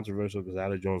very controversial because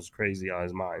Alex Jones is crazy on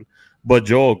his mind. But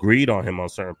Joe agreed on him on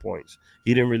certain points.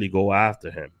 He didn't really go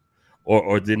after him,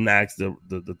 or didn't ask the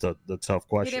tough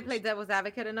questions. He didn't play devil's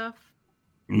advocate enough.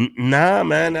 Nah,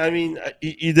 man. I mean,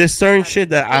 there's certain shit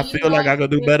that I feel like I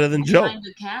could do better than Joe. Behind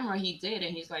the camera, he did,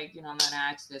 and he's like, I'm gonna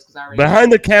ask this because I already. Behind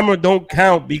the camera don't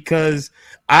count because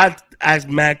I asked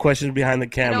mad questions behind the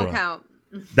camera. It don't count.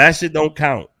 That shit don't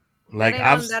count. Like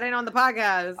that ain't on the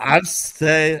podcast.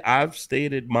 I've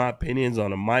stated my opinions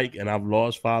on a mic, and I've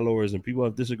lost followers, and people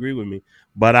have disagreed with me.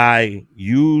 But I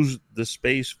use the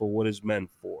space for what it's meant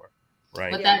for,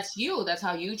 right? But that's you. That's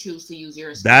how you choose to use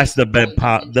your space. That's the best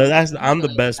I'm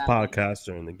the best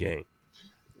podcaster in the game.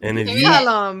 And if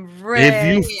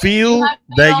you feel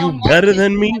that you better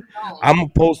than me, I'm gonna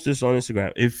post this on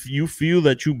Instagram. If you feel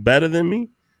that you better than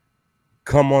me,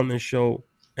 come on the show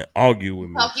and argue with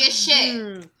me. Talk your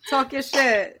shit. Talk your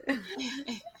shit.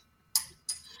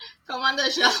 Come on the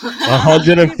show.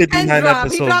 159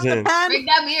 episodes in. Bring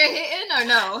that beer hitting or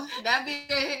no? That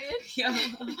beer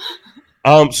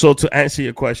hitting. So to answer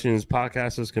your questions,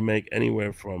 podcasters can make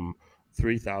anywhere from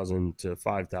 $3,000 to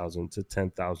 $5,000 to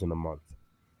 $10,000 a month,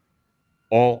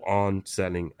 all on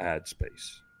selling ad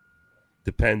space,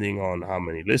 depending on how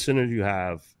many listeners you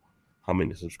have, how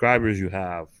many subscribers you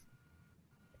have,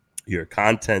 your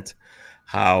content,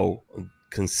 how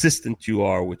consistent you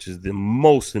are, which is the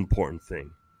most important thing,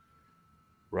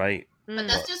 right? But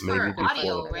that's just for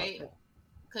audio, right?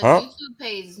 Because YouTube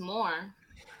pays more.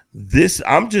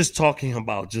 I'm just talking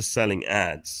about just selling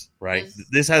ads, right?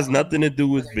 This has nothing to do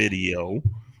with video,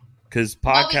 because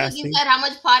podcasting. Because you said how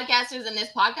much podcasters and there's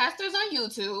podcasters on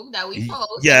YouTube that we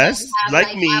post. Yes,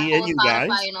 like me Apple, and you Spotify,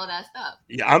 guys, and all that stuff.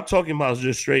 Yeah, I'm talking about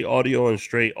just straight audio and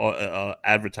straight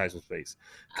advertising space,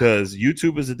 because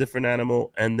YouTube is a different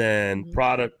animal, and then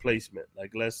product placement.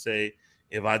 Like, let's say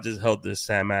if I just held this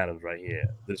Sam Adams right here,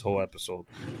 this whole episode,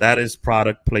 that is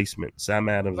product placement. Sam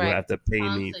Adams will have to pay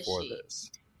me for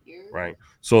this. Right.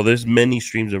 So there's many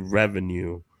streams of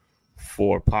revenue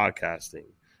for podcasting.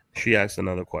 She asked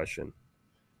another question.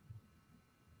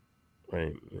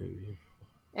 Right. Maybe.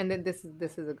 And then this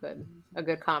is a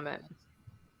good comment.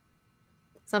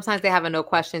 Sometimes they have a no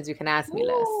questions you can ask me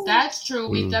list. That's true.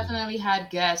 We've definitely had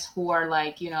guests who are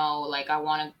like, like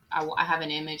I have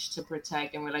an image to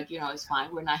protect, and we're like, it's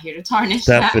fine. We're not here to tarnish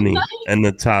Stephany and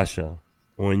Natasha,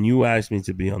 when you asked me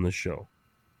to be on the show,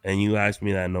 and you asked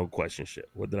me that no question shit,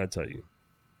 what did I tell you?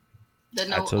 That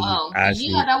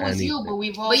was you,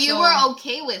 but But you were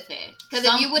okay with it, because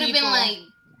if you would have been like,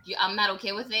 I'm not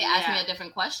okay with it, ask me a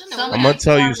different question. I'm gonna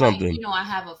tell you something. Like, I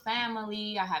have a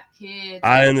family, I have kids.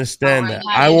 I understand that.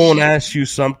 I won't ask you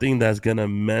something that's gonna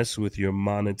mess with your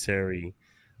monetary,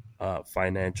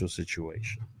 financial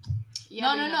situation.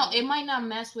 No. It might not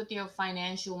mess with your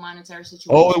financial monetary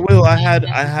situation. Oh, it will. I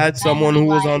had someone who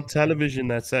was on television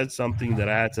that said something that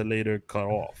I had to later cut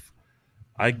off.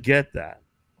 I get that,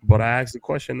 but I asked the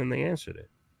question and they answered it.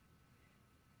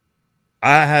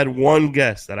 I had one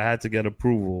guest that I had to get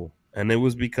approval, and it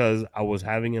was because I was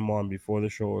having him on before the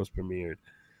show was premiered,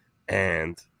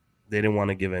 and they didn't want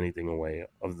to give anything away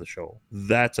of the show.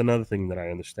 That's another thing that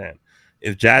I understand.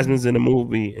 If Jasmine's in a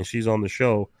movie and she's on the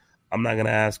show, I'm not going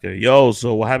to ask her,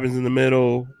 so what happens in the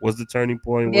middle? What's the turning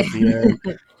point? What's the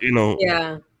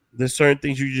end? There's certain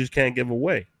things you just can't give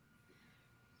away.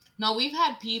 No, we've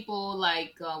had people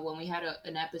like when we had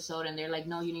an episode and they're like,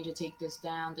 no, you need to take this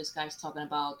down. This guy's talking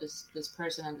about this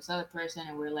person and this other person.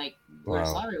 And we're like, we're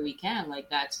sorry, we can't. Like,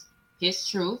 that's his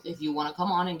truth. If you want to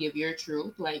come on and give your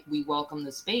truth, like, we welcome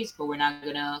the space, but we're not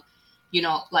going to,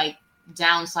 like,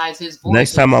 downsize his voice.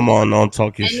 Next time I'm on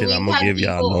Talk Your Shit, I'm going to give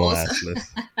y'all no ass list.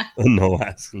 No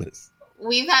ass list.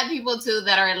 We've had people, too,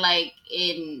 that are, like,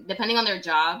 depending on their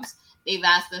jobs, they've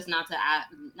asked us not to ask.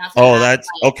 That's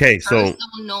like, okay. So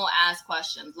no ask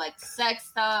questions like sex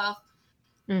stuff,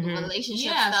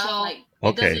 relationship stuff. So, like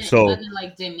it doesn't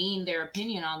like demean their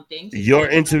opinion on things. Your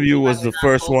interview was the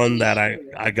first one that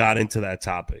I got into that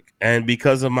topic, and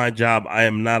because of my job, I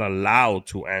am not allowed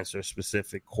to answer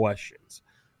specific questions.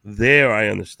 There, I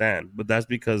understand, but that's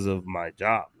because of my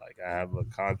job. Like, I have a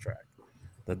contract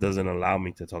that doesn't allow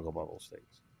me to talk about those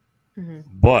things.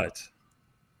 But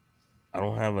I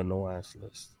don't have a no ass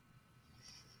list.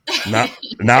 Now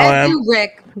that's you,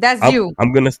 Rick. That's you.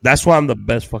 That's why I'm the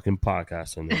best fucking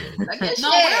podcast in the world. No,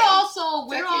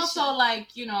 we're also like,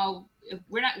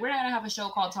 we're not gonna have a show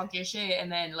called Talk Your Shit,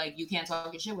 and then like you can't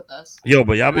talk your shit with us. Yo,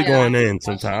 but y'all be going in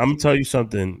sometimes. I'm gonna tell you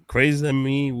something crazy than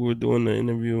me. We were doing the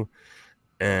interview,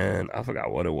 and I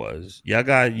forgot what it was. You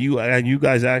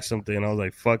guys asked something, and I was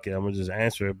like, "Fuck it, I'm gonna just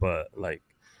answer it." But like,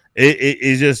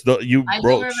 it's just I do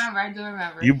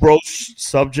remember. You broach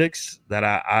subjects that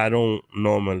I don't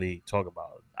normally talk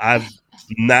about. I've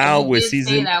now with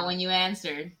season say that when you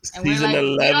answered season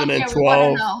 11 and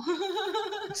 12.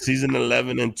 Season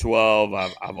 11 and 12,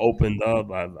 I've opened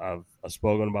up. I've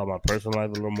spoken about my personal life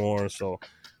a little more. So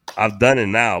I've done it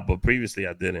now, but previously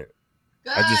I didn't.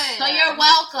 Good. So you're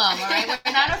welcome. All right,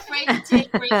 we're not afraid to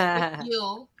take risks with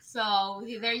you. So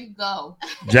there you go.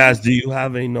 Jazz, do you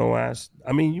have a no ass?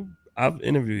 I mean, I've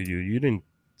interviewed you. You didn't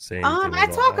say anything. I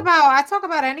talk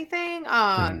about anything.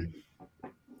 I don't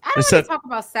really talk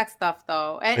about sex stuff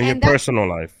though, and your personal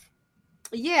life.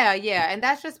 Yeah, and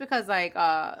that's just because like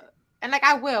and like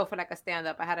I will for like a stand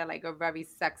up. I had a very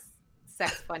sex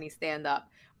funny stand up.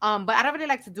 But I don't really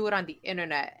like to do it on the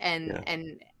internet,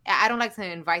 and I don't like to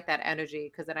invite that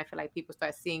energy because then I feel like people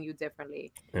start seeing you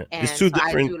differently. Yeah. And it's too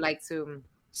different. I do like to.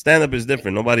 Stand up is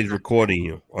different. Nobody's recording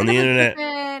you on the internet.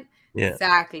 Different. Yeah,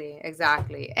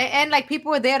 exactly. And like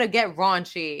people are there to get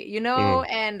raunchy,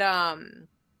 and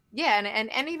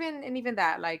and even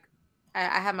that, like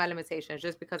I have my limitations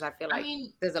just because I feel like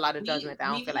there's a lot of judgment. I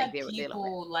don't feel like they're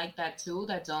people like that too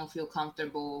that don't feel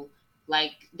comfortable.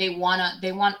 Like they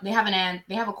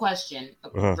have a question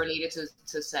related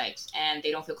to sex, and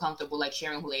they don't feel comfortable like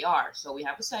sharing who they are. So we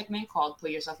have a segment called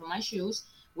 "Put Yourself in My Shoes,"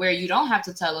 where you don't have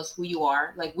to tell us who you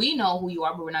are. Like we know who you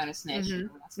are, but we're not gonna snitch.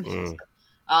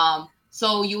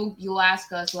 So you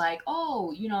ask us like,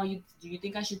 oh, do you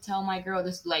think I should tell my girl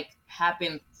this like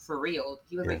happened for real?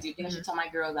 He was like, do you think I should tell my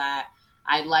girl that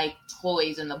I like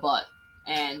toys in the butt?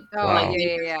 And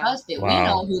discussed it. Wow. We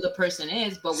know who the person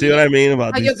is, but see what I mean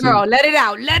about your girl. Let it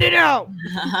out. Let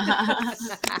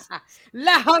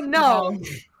her know.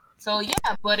 So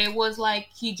but it was like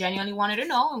he genuinely wanted to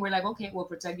know, and we're like, okay, we'll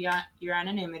protect your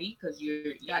anonymity because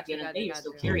you're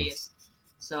still curious.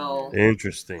 So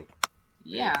interesting.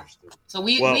 Yeah. So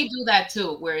we do that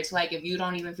too, where it's like if you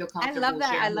don't even feel comfortable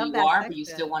sharing who you are, but you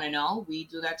still want to know, we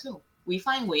do that too. We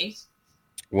find ways.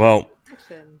 Well,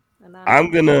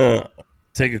 I'm gonna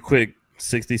take a quick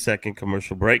 60-second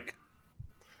commercial break.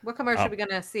 What commercial are we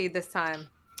gonna see this time?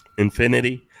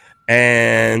 Infinity,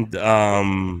 and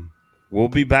we'll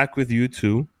be back with you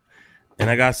too. And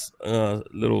I got a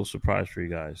little surprise for you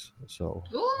guys. So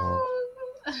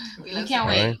we can't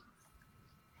wait. Right.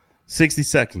 60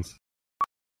 seconds.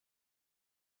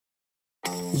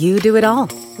 You do it all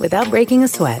without breaking a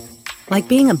sweat. Like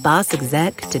being a boss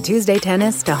exec to Tuesday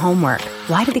tennis to homework.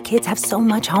 Why do the kids have so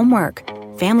much homework?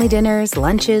 Family dinners,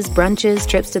 lunches, brunches,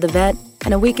 trips to the vet,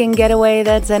 and a weekend getaway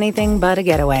that's anything but a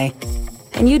getaway.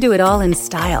 And you do it all in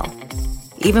style.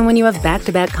 Even when you have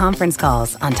back-to-back conference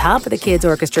calls on top of the kids'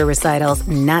 orchestra recitals,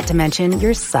 not to mention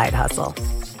your side hustle.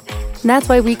 And that's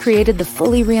why we created the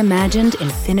fully reimagined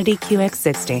Infiniti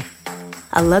QX60.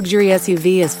 A luxury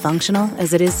SUV as functional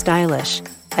as it is stylish,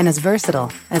 and as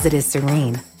versatile as it is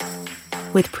serene.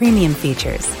 With premium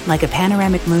features like a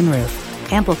panoramic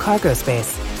moonroof, ample cargo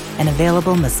space, and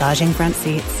available massaging front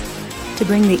seats to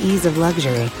bring the ease of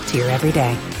luxury to your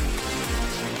everyday.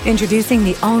 Introducing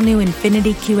the all-new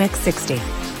Infiniti QX60,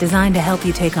 designed to help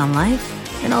you take on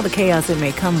life and all the chaos it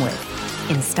may come with,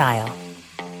 in style.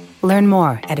 Learn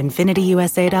more at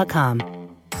InfinityUSA.com.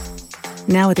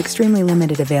 Now with extremely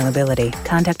limited availability,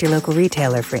 contact your local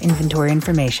retailer for inventory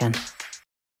information.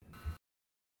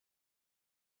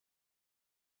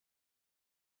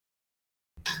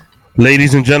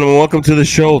 Ladies and gentlemen, welcome to the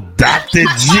show, Dr.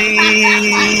 G.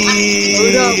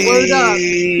 Word up.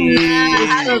 We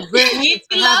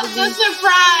love the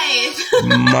surprise.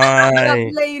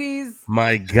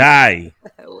 My guy.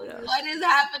 What is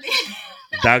happening?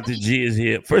 Dr. G is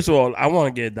here. First of all, I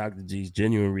want to get Dr. G's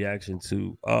genuine reaction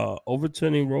to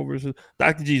overturning Roe versus.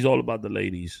 Dr. G is all about the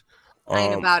ladies. I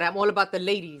ain't about it. I'm all about the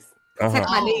ladies. Protect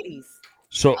my ladies.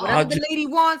 So whatever the lady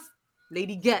wants,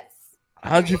 lady gets.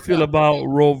 How'd you feel about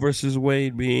Roe versus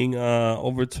Wade being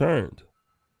overturned?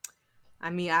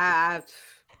 I mean, I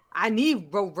need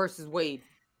Roe versus Wade.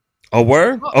 A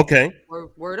word? Okay.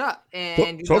 Word up.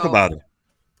 And talk about it.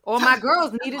 All my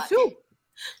girls need it too.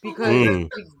 Because you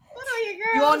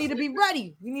all need to be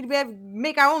ready. We need to be able to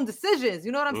make our own decisions.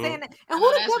 You know what I'm saying? And who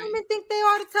the government think they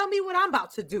are to tell me what I'm about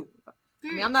to do? I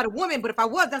mean, I'm not a woman, but if I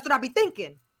was, that's what I'd be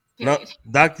thinking. Now,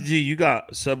 Dr. G, you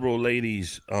got several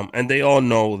ladies, and they all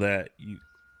know that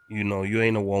you know you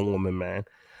ain't a one woman man.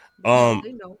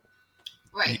 They know.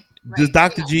 Right. Does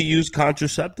Dr. G use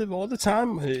contraceptive all the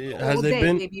time? Has all they day,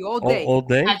 been baby, all day? All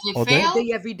day? Has it all failed? Day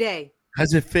every day.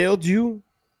 Has it failed you?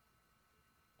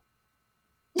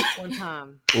 One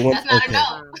time. That's not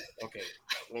enough. Okay.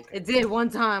 It did one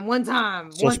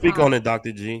time. So speak on it,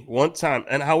 Dr. G. One time.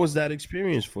 And how was that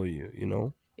experience for you? You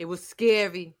know? It was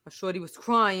scary. My shorty was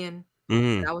crying.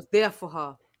 And I was there for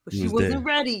her. But she wasn't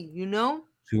ready, you know?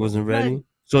 She wasn't ready?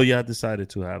 So y'all decided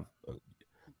to have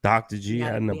Dr. G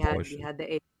had an abortion. We had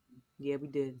the yeah, we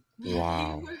did.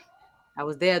 Wow. I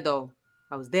was there though.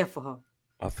 I was there for her.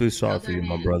 I feel sorry for you,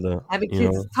 my brother. Having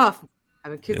kids is tough.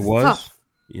 Having kids is tough.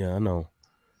 Yeah, I know.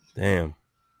 Damn.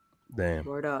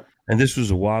 Word up. And this was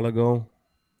a while ago.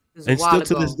 And still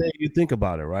to this day, you think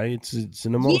about it, right? It's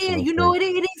an emotional. Yeah, you know, it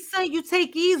ain't something you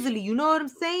take easily. You know what I'm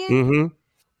saying? Mm-hmm.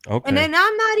 Okay. And then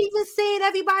I'm not even saying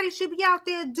everybody should be out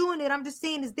there doing it. I'm just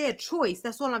saying it's their choice.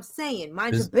 That's all I'm saying.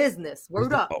 Mind your business.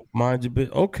 Word up. Mind your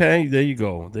business. Okay, there you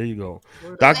go.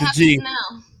 Dr. G. Now?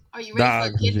 Are you ready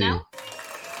for a kid now?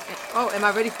 Oh, am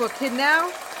I ready for a kid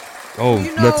now? Oh,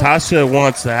 well, Natasha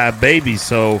wants to have babies,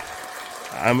 so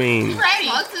I mean, ready.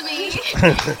 Talk to me. She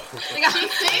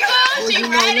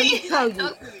ready. Let me tell you.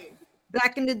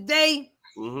 Back in the day,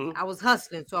 I was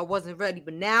hustling, so I wasn't ready.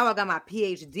 But now I got my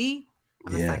PhD.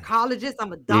 I'm a psychologist.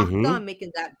 I'm a doctor. I'm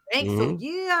making that bank. So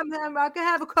yeah, man, I can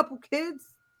have a couple kids.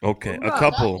 Okay, a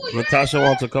couple. Natasha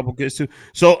wants a couple kids too.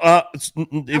 So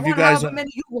if you guys, however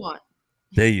many you want.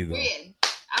 There you go.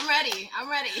 I'm ready.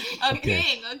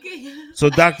 Okay.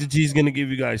 So Dr. G is gonna give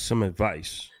you guys some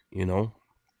advice. You know,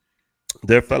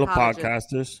 they're fellow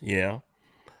podcasters. Yeah.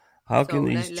 How can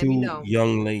these two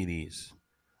young ladies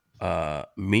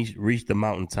reach the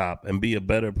mountaintop and be a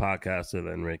better podcaster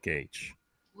than Rick H?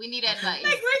 We need advice.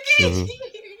 Like Rick H.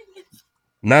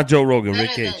 Not Joe Rogan,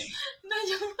 Rick H.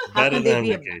 How can they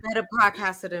be a better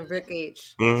podcaster than Rick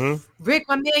H? Rick,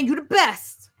 my man, you the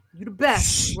best. You the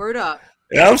best. Word up.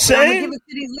 Yeah, I'm saying. I'm gonna give it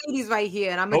to these ladies right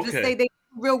here, and I'm gonna just say they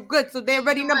real good, so they're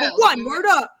ready. Number one. Word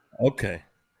up. Okay.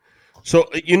 So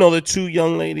you know the two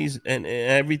young ladies, and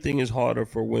everything is harder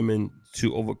for women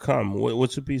to overcome.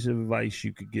 What's a piece of advice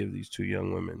you could give these two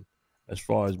young women as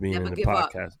far as being in the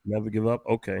podcast? Never give up.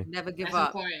 Okay. Never give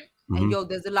up. And yo,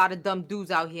 there's a lot of dumb dudes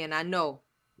out here, and I know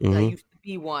I used to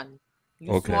be one.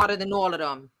 You're smarter than all of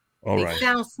them. They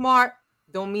sound smart,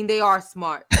 don't mean they are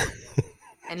smart.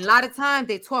 And a lot of times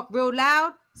they talk real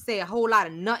loud, say a whole lot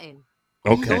of nothing.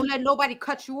 Okay. Don't let nobody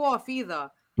cut you off either.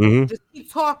 Just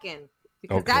keep talking,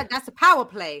 because that's a power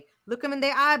play. Look them in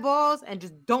their eyeballs and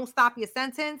just don't stop your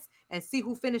sentence and see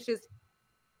who finishes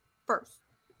first.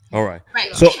 All right.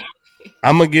 So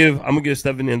I'm gonna give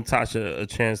Stephany and Natasha a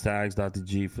chance to ask Dr.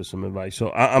 G for some advice.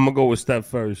 So I'm gonna go with Steph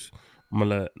first. I'm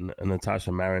gonna let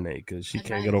Natasha marinate because she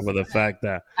can't get over the fact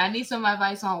that I need some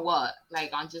advice on what,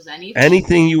 like on just anything.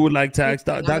 Anything you would like to ask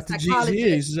Dr. G is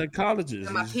here. He's a psychologist.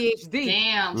 I'm a PhD.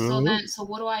 Damn. So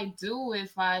what do I do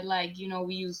if I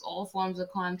we use all forms of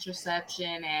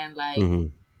contraception and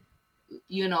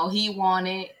he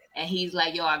wanted and he's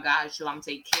like, yo, I got you. I'm gonna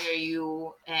take care of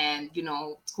you, and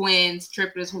twins,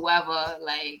 triplets, whoever,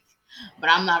 but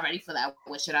I'm not ready for that.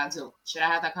 What should I do? Should I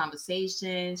have that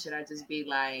conversation? Should I just be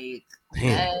like,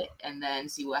 and then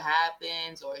see what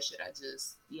happens? Or should I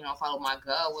just, follow my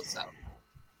gut? What's up?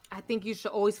 I think you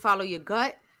should always follow your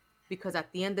gut, because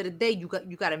at the end of the day, you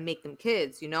got to make them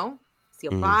kids, It's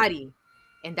your body.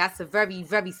 And that's a very,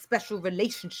 very special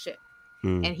relationship.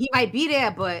 And he might be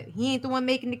there, but he ain't the one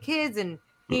making the kids, and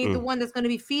he ain't the one that's going to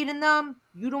be feeding them.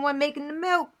 You the one making the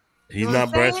milk. He's not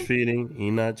breastfeeding.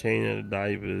 He's not changing the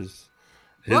diapers.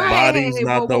 His body's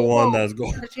not the one that's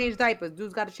going to change diapers.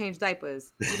 Dude's got to change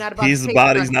diapers. His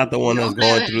body's not the one that's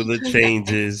going through the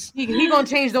changes. He gonna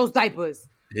change those diapers.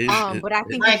 But I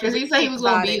think because he said he was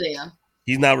going to be there.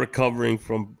 He's not recovering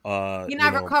from. He's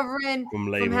not recovering from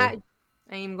labor. I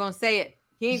ain't even gonna say it.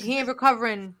 He ain't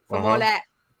recovering from all that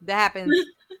happens.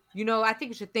 I think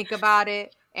you should think about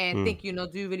it and think. Do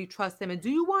you really trust him? And do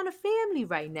you want a family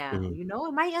right now? It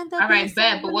might end up. All right,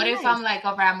 bet. But what if I'm like,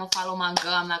 all right, I'm gonna follow my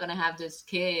girl. I'm not gonna have this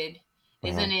kid.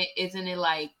 Isn't it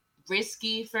like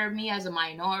risky for me as a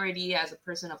minority, as a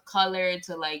person of color,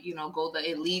 to like go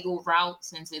the illegal route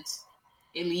since it's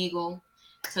illegal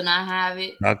to not have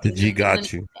it? Dr. G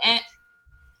got you.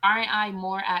 Aren't I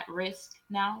more at risk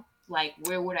now? Like,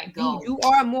 where would I go? You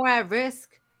are more at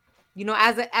risk.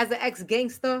 As an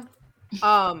ex-gangster,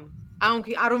 I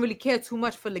don't really care too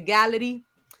much for legality.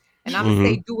 And I'm gonna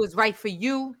say do what's right for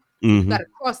you. You gotta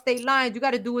cross state lines, you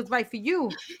gotta do what's right for you.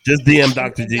 Just DM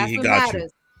Dr. G, he got you.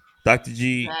 Dr.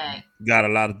 G got a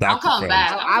lot of doctor friends.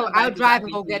 I'll drive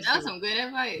and go get you. That's some good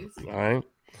advice. All right.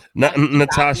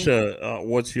 Natasha,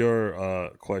 what's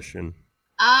your question?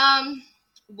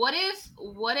 What if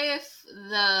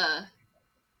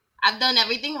I've done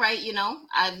everything right,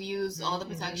 I've used all the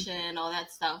protection, all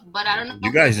that stuff, but I don't know.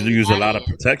 You guys use a lot of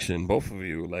protection, both of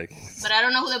you, like. But I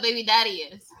don't know who the baby daddy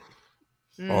is.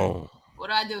 Oh. What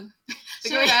do I do?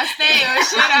 Should I stay or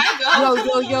should I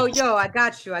go? Yo! I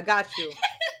got you.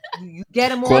 You get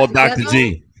them all. Call together. Dr.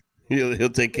 G. He'll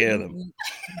take care of them. You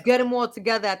get them all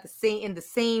together in the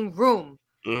same room,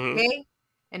 okay?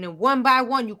 And then one by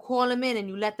one, you call them in and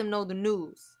you let them know the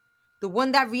news. The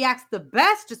one that reacts the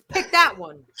best, just pick that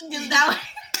one. Just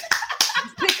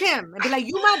pick him and be like,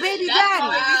 "You my baby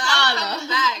daddy."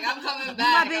 I'm coming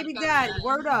back. You my baby daddy.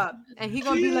 Word up. And he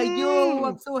gonna be like, "Yo,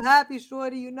 I'm so happy,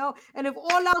 shorty." And if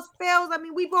all else fails,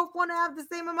 we both want to have the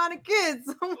same amount of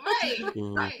kids.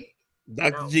 Right.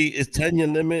 Dr. G, is 10 your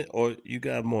limit, or you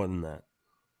got more than that?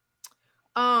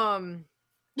 5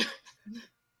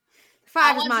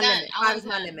 is my limit. 5 is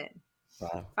my limit.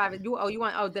 5. You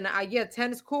want? Oh, then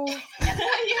 10 is cool. 10 is cool.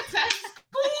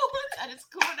 That is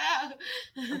cool now.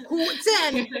 I'm cool with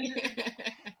 10.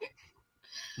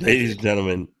 Ladies and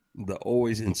gentlemen, the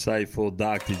always insightful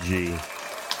Dr. G.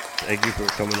 Thank you for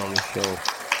coming on the show.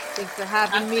 Thanks for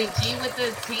having me. G with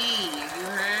the T. You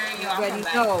heard? You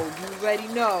already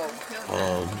know.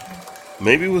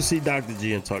 Maybe we'll see Dr.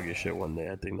 G and talk your shit one day.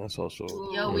 I think that's also.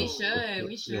 We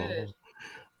should.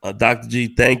 Dr. G,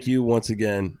 thank you once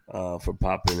again for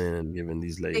popping in and giving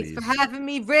these ladies. Thanks for having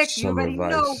me, Rick. You already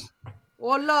know.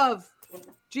 All love.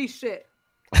 G shit.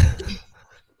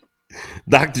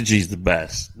 Dr. G's the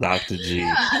best. Dr. G.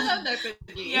 Yeah, I love Dr.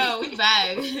 G. Yo, we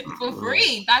back for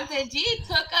free. Dr. G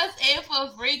took us in for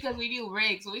free because we knew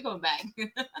Rick, so we come back.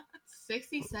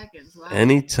 60 seconds. Wow.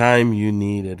 Anytime you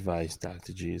need advice,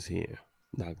 Dr. G is here.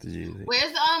 Dr. G is here.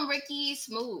 Where's Ricky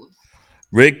Smooth?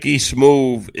 Ricky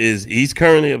Smooth he's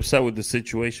currently upset with the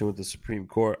situation with the Supreme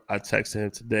Court. I texted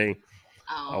him today.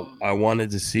 I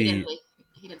wanted to see.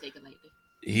 He didn't take it lightly.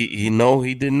 He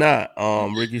did not.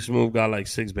 Ricky Smooth got like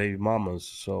 6 baby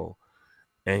mamas,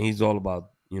 and he's all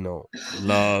about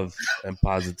love and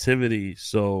positivity.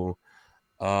 So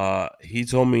he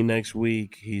told me next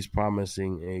week he's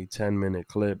promising a 10-minute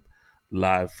clip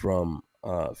live from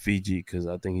Fiji, because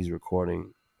I think he's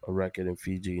recording a record in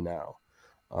Fiji now.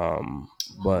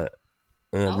 But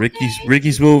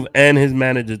Ricky Smooth and his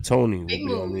manager Tony big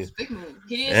move.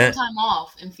 He needed some time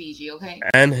off in Fiji, okay?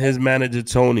 And his manager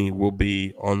Tony will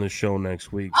be on the show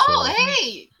next week.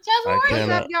 Hey,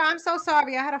 Yo, I'm so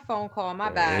sorry. I had a phone call. My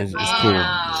bad. It's cool.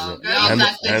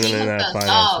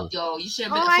 You should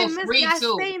have been for free too. I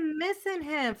stay missing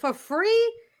him for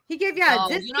free. He gave you a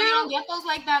discount. You don't get those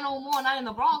like that no more. Not in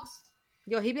the Bronx.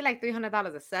 Yo, he be like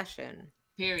 $300 a session.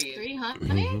 Period.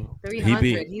 300.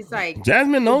 300. He's like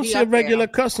Jasmine knows she's a regular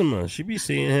customer. She be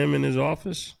seeing him in his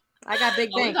office. I got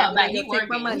big bank. Take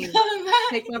my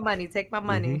money. Take my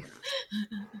money.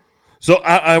 So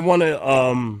I want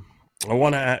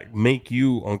to make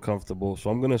you uncomfortable.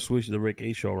 So I'm gonna switch the Rick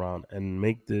A show around and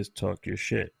make this Talk Your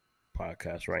Shit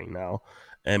podcast right now.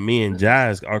 And me and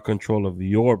Jazz are control of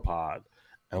your pod,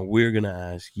 and we're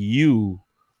gonna ask you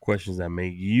questions that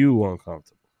make you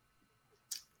uncomfortable.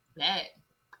 Bet.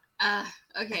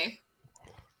 Okay.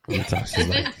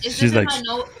 She's like,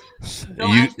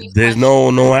 there's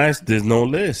no ask, there's no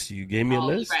list. You gave me a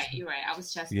list. You're right. I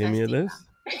was just. You gave me a list.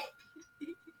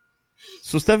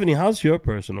 So Stephany, how's your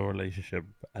personal relationship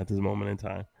at this moment in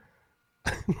time?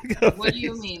 What do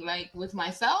you mean, like with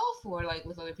myself or like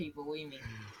with other people? What do you mean?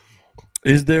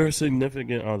 Is there a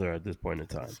significant other at this point in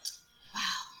time?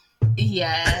 Wow.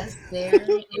 Yes, there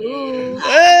is.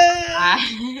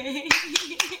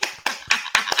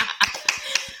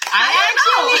 I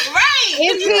actually, right?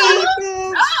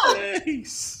 Is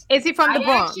he? Is he from the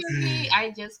Bronx? Actually,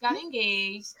 I just got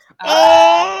engaged the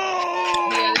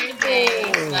other day.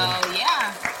 So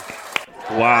yeah.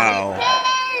 Wow.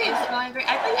 It's going great.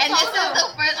 I think and this is the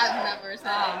first I've never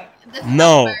said. This is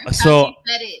no, the first so time she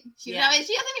said it. She hasn't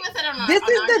even said it on our. This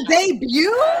is the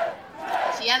debut.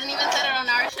 She hasn't even said it on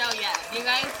our show yet. You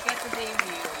guys get the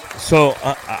debut. So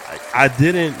I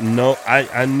didn't know.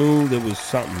 I knew there was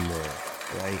something there,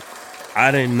 right?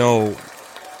 I didn't know.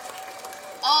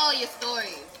 Oh, your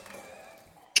stories.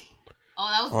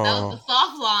 Oh, that was the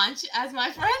soft launch, as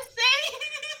my friends say.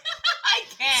 I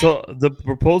can't. So the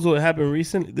proposal happened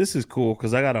recently. This is cool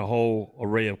because I got a whole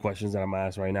array of questions that I'm gonna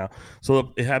ask right now.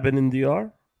 So it happened in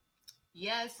DR?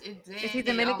 Yes, it did. Is he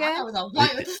Dominican? I was on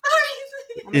point with the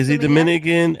stories. Is he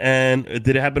Dominican? And did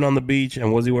it happen on the beach?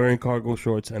 And was he wearing cargo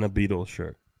shorts and a Beatles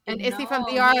shirt? And is he from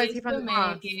DR or is he from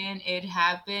Dominican? It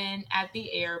happened at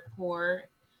the airport.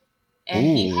 And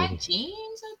he had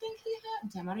jeans, I think he had.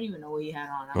 Damn, I don't even know what he had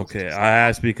on. Okay, I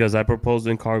asked because I proposed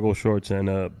in cargo shorts and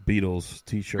a Beatles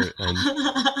t-shirt, and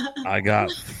I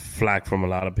got flack from a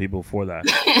lot of people for that.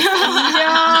 Yo,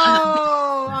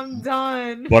 I'm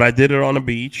done. But I did it on the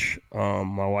beach.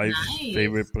 My wife's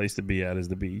favorite place to be at is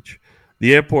the beach.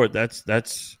 The airport, that's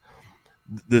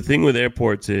the thing with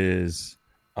airports is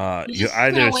you're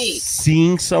either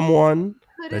seeing someone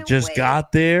that just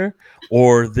got there,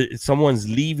 or someone's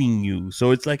leaving you.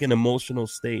 So it's like an emotional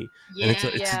state. Yeah, and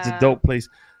it's a dope place.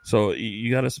 So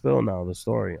you got to spill now the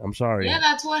story. I'm sorry. Yeah,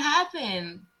 that's what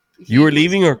happened. You were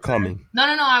leaving or coming? No,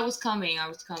 I was coming.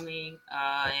 And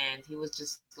he was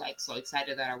just like so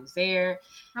excited that I was there.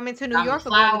 Coming to New York,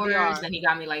 flowers, and he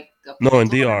got me like a in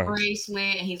DR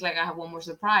bracelet, and he's like, I have one more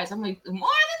surprise. I'm like, more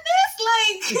than this,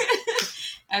 like.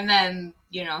 And then,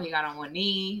 he got on one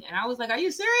knee, and I was like, are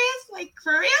you serious? Like,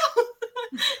 for real?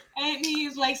 And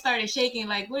he's like, started shaking,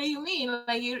 like, what do you mean?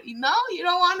 Like, you don't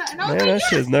want to. Man, that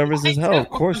shit's nervous as hell. Of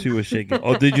course he was shaking.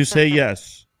 Oh, did you say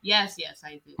yes? Yes,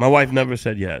 I did. My wife never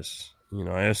said yes.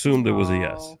 I assumed it was a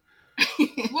yes.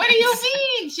 What do you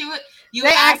mean?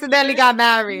 They accidentally got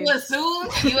married. You assumed?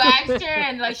 You asked her,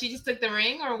 and like she just took the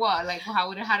ring, or what? Like,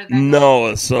 how did that go?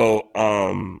 No, so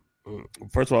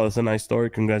first of all, it's a nice story.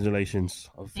 Congratulations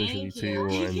officially to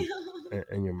you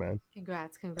and your man.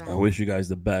 Congrats. I wish you guys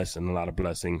the best and a lot of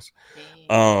blessings.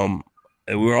 And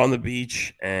we were on the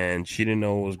beach, and she didn't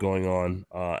know what was going on.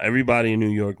 Everybody in New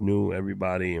York knew.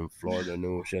 Everybody in Florida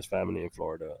knew. She has family in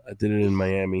Florida. I did it in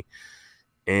Miami.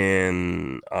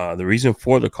 And the reason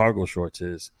for the cargo shorts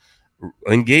is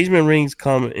engagement rings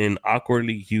come in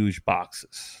awkwardly huge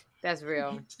boxes. That's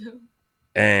real.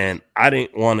 And I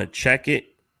didn't want to check it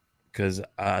because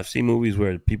I've seen movies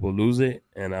where people lose it.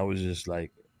 And I was just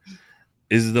like,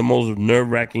 this is the most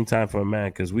nerve-wracking time for a man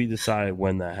because we decide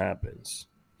when that happens.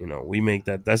 We make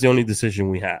that. That's the only decision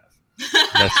we have.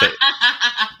 That's it.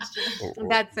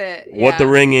 That's it. Yeah. What the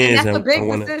ring is. And that's a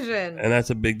big decision. And that's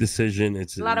a big decision.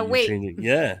 It's a lot of weight.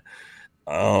 Yeah.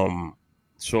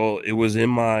 So it was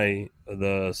in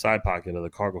the side pocket of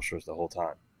the cargo shorts the whole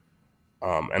time.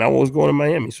 And I was going to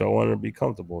Miami, so I wanted to be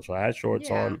comfortable. So I had shorts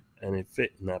on, and it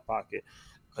fit in that pocket.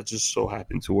 I just so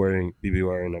happened to be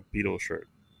wearing a Beatles shirt.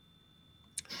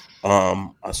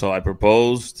 So I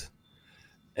proposed,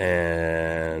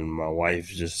 and my wife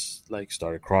just like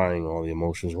started crying. All the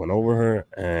emotions went over her,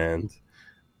 and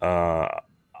I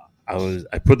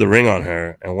put the ring on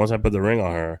her, and once I put the ring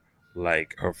on her,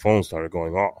 like her phone started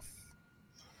going off.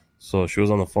 So she was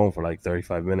on the phone for like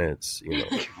 35 minutes,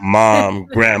 mom,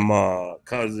 grandma,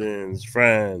 cousins,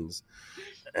 friends.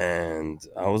 And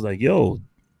I was like, yo,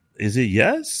 is it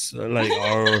yes? Like,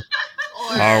 are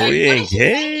we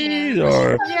engaged?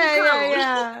 Or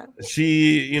yeah.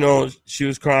 She, she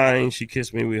was crying. She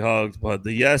kissed me. We hugged. But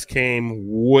the yes came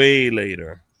way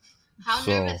later. How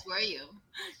nervous were you?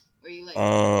 Were you like...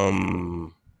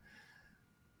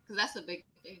 Because that's a big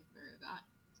thing for a guy.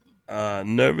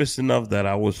 Nervous enough that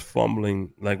I was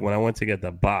fumbling. Like when I went to get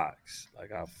the box,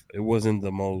 like it wasn't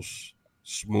the most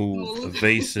smooth,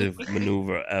 evasive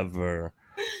maneuver ever.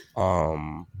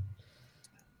 I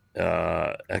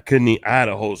couldn't. I had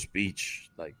a whole speech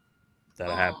like that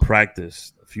I had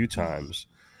practiced a few times,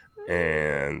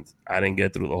 and I didn't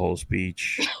get through the whole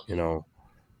speech.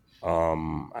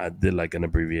 I did like an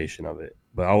abbreviation of it,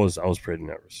 but I was pretty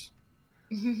nervous.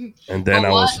 And then I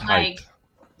was hyped. Like,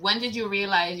 when did you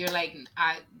realize you're like,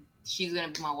 she's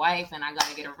gonna be my wife, and I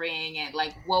gotta get a ring? And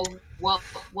like, what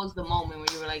was the moment when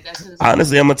you were like, that's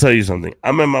honestly, I'm gonna tell you something.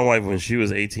 I met my wife when she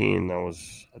was 18. I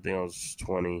think I was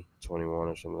 20, 21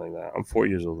 or something like that. I'm 4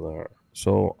 years older than her.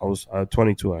 So I was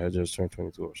 22. I had just turned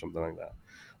 22 or something like that.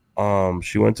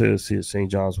 She went to see St.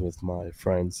 John's with my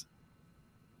friends,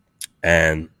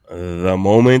 and the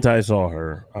moment I saw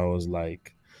her, I was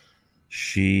like,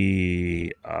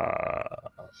 she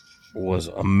was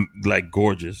like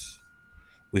gorgeous.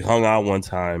 We hung out one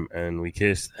time and we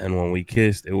kissed, and when we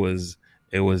kissed, it was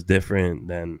different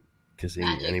than kissing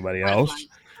anybody else.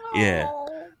 Yeah,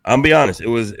 I'll be honest, it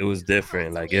was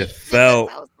different. Like it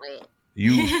felt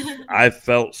I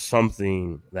felt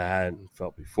something that I hadn't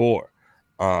felt before.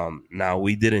 Now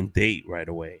we didn't date right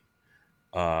away.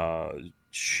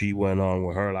 She went on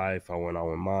with her life, I went on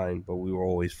with mine, but we were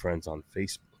always friends on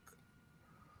Facebook.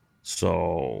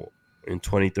 So in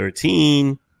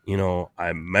 2013,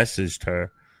 I messaged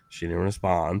her. She didn't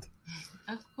respond.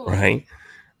 Of course. Right?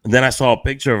 And then I saw a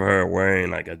picture of her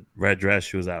wearing like a red dress.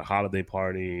 She was at a holiday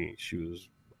party.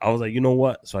 I was like, you know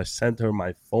what? So I sent her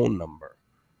my phone number.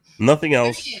 Nothing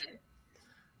else.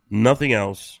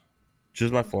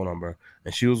 Just my phone number.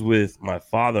 And she was with my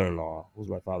father-in-law, who's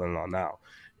my father-in-law now.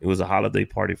 It was a holiday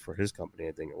party for his company,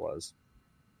 I think it was.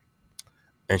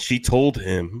 And she told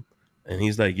him, and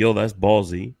he's like, yo, that's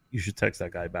ballsy. You should text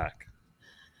that guy back.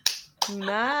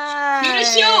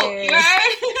 Nice.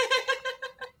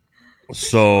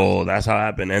 So that's how it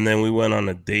happened. And then we went on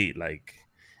a date,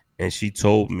 and she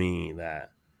told me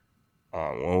that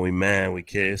when we met, we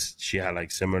kissed. She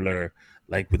had similar,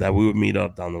 that we would meet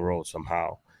up down the road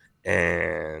somehow.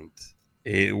 And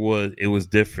it was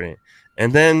different.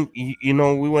 And then, we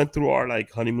went through our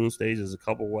honeymoon stage as a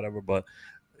couple, whatever, but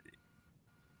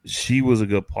she was a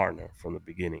good partner from the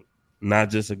beginning, not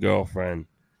just a girlfriend,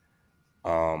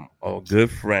 a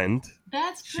good friend.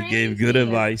 That's crazy. She gave good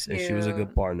advice, and she was a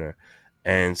good partner.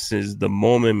 And since the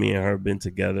moment me and her have been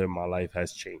together, my life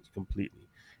has changed completely.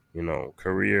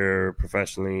 Career,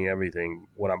 professionally, everything.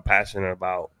 What I'm passionate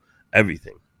about,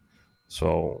 everything.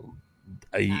 So,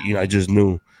 I just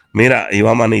knew. Mira,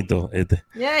 Iván Manito.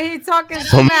 Yeah, he's talking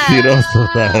so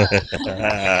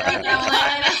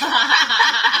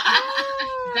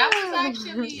that was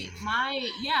actually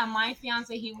my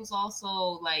fiance. He was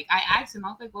also I asked him,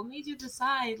 I was like, what made you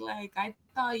decide? I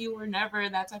thought you were never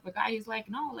that type of guy. He's like,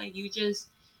 no, you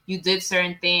did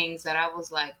certain things that I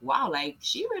was like, wow,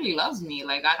 she really loves me.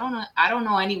 I don't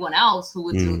know anyone else who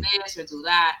would do this or do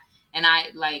that. And I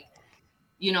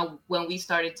when we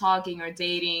started talking or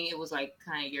dating, it was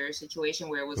kind of your situation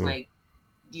where it was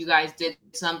you guys did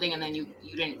something and then you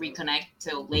didn't reconnect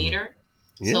till later.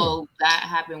 Yeah. So that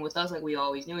happened with us. We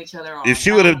always knew each other. If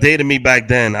she would have dated me back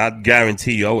then, I'd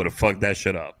guarantee you I would have fucked that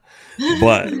shit up.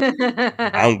 But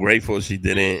I'm grateful she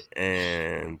didn't.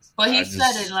 But he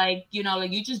said it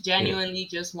you just genuinely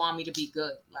just want me to be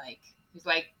good. He's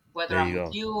like, whether I'm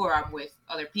with you or I'm with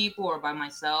other people or by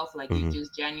myself, you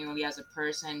just genuinely as a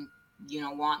person,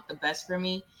 want the best for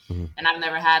me. And I've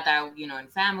never had that, in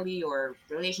family or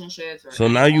relationships. So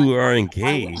now you are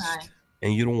engaged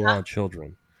and you don't want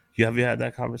children. Have you had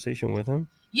that conversation with him?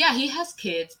 Yeah, he has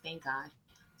kids, thank God.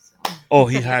 So. Oh,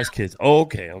 he has kids. Oh,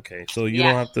 okay. So you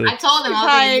don't have to. I told him,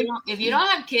 I was like, if you don't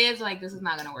have kids, this is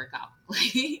not gonna work out.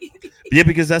 Yeah,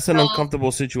 because that's an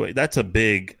uncomfortable situation. That's a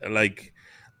big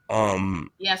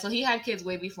Yeah, so he had kids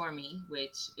way before me,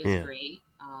 which is great.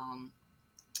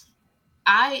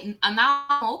 I'm now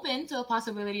open to the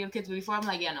possibility of kids, but before I'm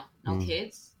like, yeah, no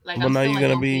kids. Well, now you're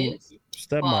gonna be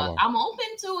stepmama. I'm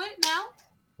open to it now.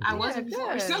 I wasn't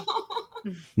before. So.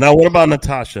 Now, what about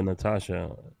Natasha? What about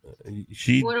Natasha?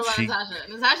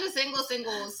 Natasha's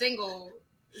single.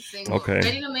 Okay.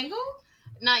 Ready to mingle?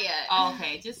 Not yet. Oh,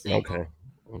 okay, just single.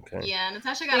 Okay. Yeah,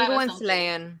 Natasha got out of something.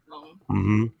 Slaying.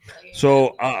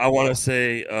 So I want to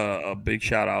say a big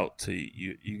shout out to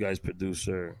you guys,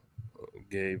 producer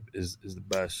Gabe is the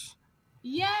best.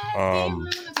 Yeah, Gabe,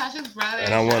 Natasha's brother.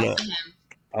 And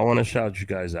I want to shout you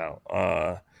guys out.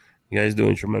 You guys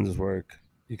doing tremendous work.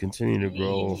 You continue to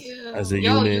grow as a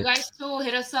unit. You guys too.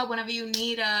 Hit us up whenever you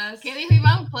need us.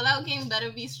 Pull-out game better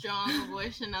be strong.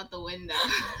 Abortion out the window.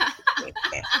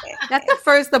 That's the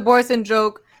first abortion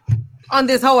joke on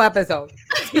this whole episode.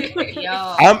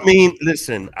 I mean,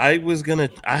 listen, I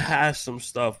had some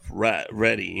stuff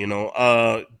ready.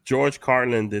 George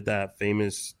Carlin did that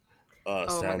famous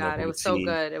oh my God, it was so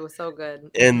good. It was so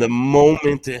good. And the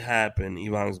moment it happened,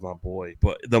 Ivan's my boy.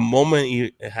 But the moment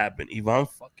it happened, Ivan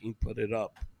fucking put it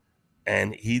up.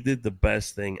 And he did the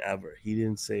best thing ever. He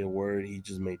didn't say a word. He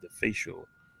just made the facial.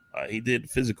 He did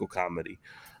physical comedy.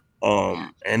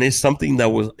 And it's something that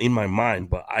was in my mind.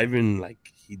 But Ivan,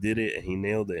 he did it and he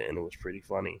nailed it. And it was pretty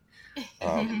funny.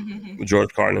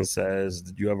 George Carlin says,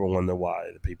 did you ever wonder why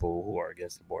the people who are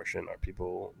against abortion are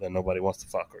people that nobody wants to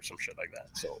fuck or some shit like that?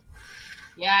 So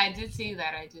yeah, I did see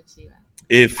that.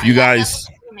 If you guys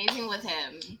amazing with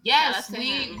him. Yes,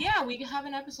 we have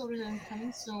an episode with him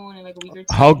coming soon in a week or two.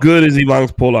 How good is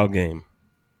Ivan's pull-out game?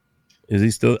 Is he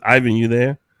still Ivan? You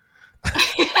there?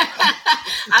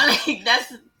 I'm like,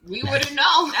 we wouldn't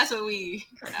know. That's what we.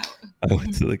 I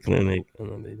went to the clinic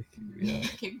and then they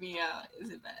kicked me out. Is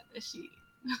it bad that she?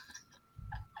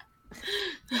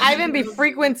 Ivan be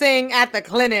frequenting at the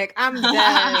clinic. I'm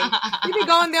dead. He be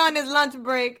going there on his lunch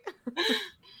break.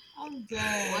 I'm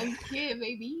dead. One kid,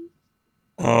 baby.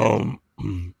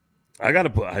 I gotta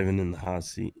put Ivan in the hot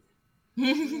seat. Throw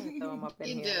him up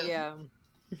in here. Yeah.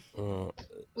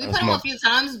 We put him a few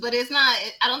times, but it's not.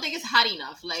 I don't think it's hot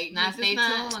enough. Like, not stay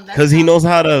tuned. Because he knows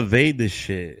how to evade this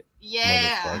shit.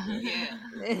 Yeah.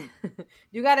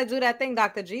 You got to do that thing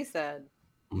Dr. G said.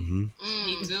 Mm-hmm.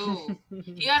 He do.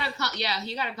 He gotta come. Yeah,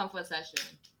 he gotta come for a session.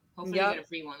 Hopefully, you get a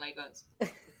free one like us.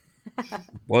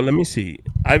 Well, let me see.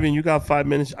 Ivan, you got 5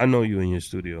 minutes. I know you in your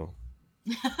studio.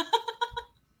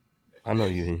 I know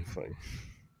you in your phone.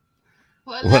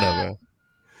 Whatever.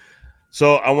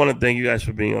 So I want to thank you guys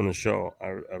for being on the show. I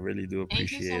really do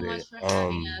appreciate it. Thank you so much for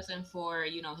having us and for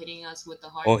hitting us with the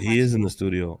hard. Oh, he is in the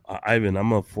studio. Ivan, I'm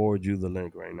gonna forward you the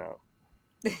link right now.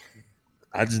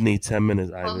 I just need 10 minutes,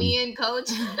 Ivan. Put me in,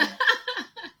 coach.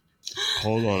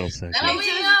 Hold on a second.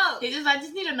 I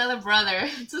just need another brother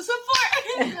to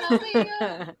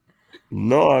support.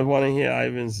 No, I want to hear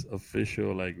Ivan's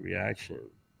official reaction.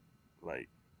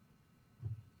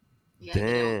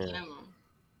 Damn.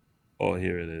 Oh,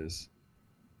 here it is.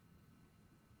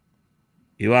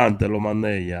 Iván, te lo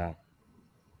mandé ya.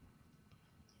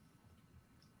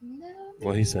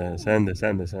 What he said, send it.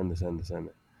 Qué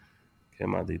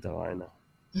maldita vaina.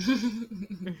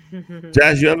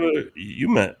 Jazz, you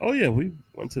met? Oh yeah, we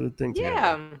went to the thing together.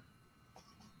 Yeah.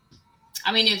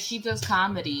 I mean, if she does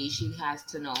comedy, she has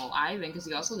to know Ivan because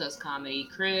he also does comedy.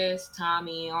 Chris,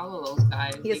 Tommy, all of those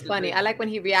guys. He's funny. I like when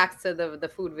he reacts to the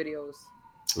food videos.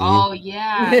 Mm-hmm. Oh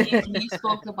yeah, he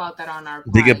spoke about that on our.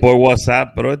 Dije por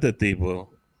WhatsApp, pero este tipo.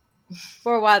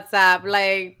 For WhatsApp,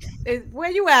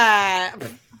 where you at?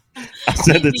 I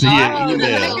sent it to your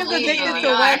email. Niggas addicted to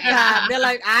WhatsApp. They're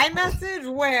like, iMessage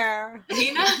where?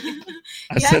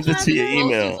 I sent it to your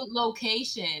email.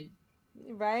 Location,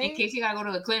 right? In case you gotta go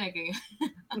to the clinic again.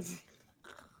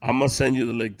 I'm gonna send you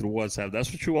the link through WhatsApp.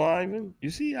 That's what you want, Ivan?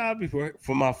 You see, I'll be for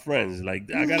my friends. I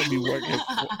gotta be working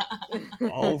for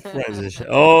my own friends and shit.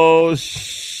 Oh,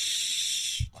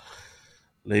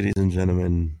 ladies and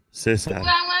gentlemen, Cesar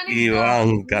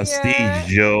Ivan Castillo.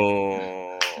 Yeah.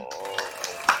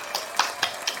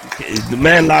 The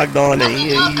man logged on and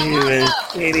he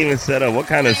ain't even set up. What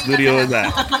kind of studio is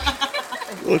that?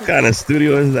 What kind of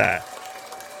studio is that?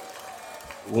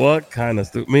 What kind of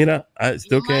studio? Mira, I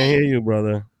still can't hear you,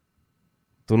 brother.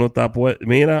 Tú no estás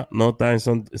Mira, no está en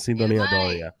sintonía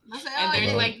todavía. And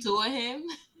there's two of him.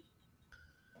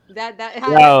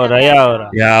 Y ahora.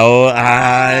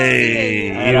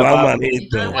 Ay, Iván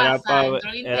Manito.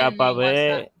 Era para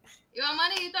ver. Iván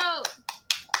Manito.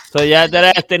 So ya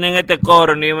ustedes tienen este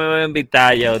coro, ni me voy a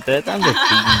invitar ya. Ustedes están de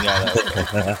pinga.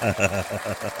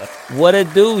 What it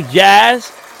do,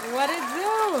 Jazz? What it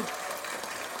do?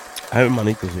 Ivan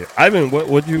Manito's here. Ivan,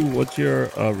 what's your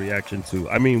reaction to?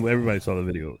 I mean, everybody saw the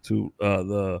video to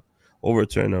the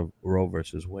overturn of Roe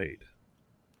versus Wade.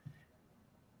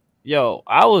 Yo,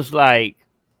 I was like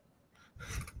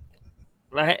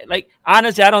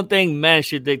honestly, I don't think men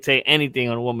should dictate anything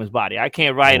on a woman's body. I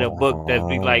can't write a book that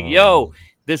be like, yo,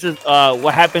 this is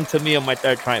what happened to me on my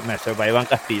third trimester by Iván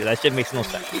Castillo. That shit makes no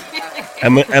sense.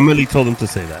 Emily told him to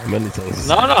say that.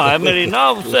 Emily,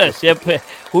 no, sis.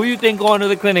 Who you think going to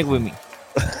the clinic with me?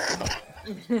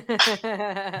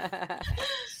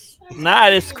 Nah,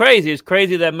 it's crazy. It's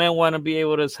crazy that men want to be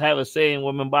able to have a say in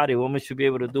women's body. Women should be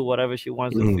able to do whatever she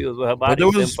wants to feel with her body.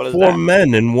 But there was 4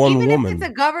 men and 1 Even woman. If it's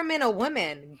a government of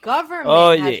women.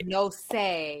 Government has no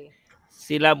say.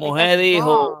 Si la mujer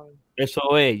dijo,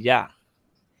 eso es, ya.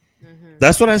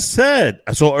 That's what I said.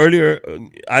 So earlier,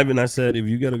 Ivan, I said, if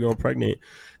you get a girl pregnant,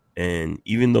 and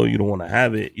even though you don't want to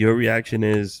have it, your reaction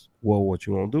is, well, what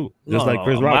you gonna do? Just like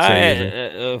Chris Rock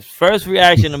said. First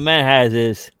reaction a man has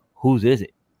is, whose is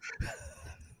it?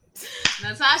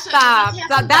 Natasha, stop.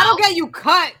 That'll get you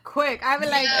cut quick. I be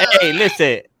like, hey,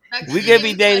 listen, we can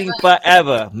be dating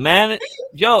forever, man.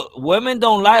 Yo, women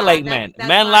don't lie like men.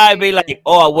 Men lie be like,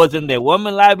 oh, I wasn't there.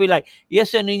 Women lie be like, y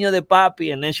ese niño de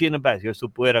papi, and then she in the back, yo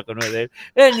supiera que no es de él.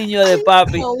 El niño de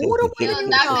papi. Dr. G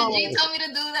told me to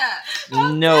do that.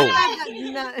 No.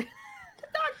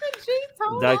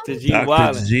 Dr.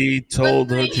 G told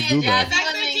her to do that.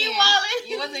 Dr. G Wallace.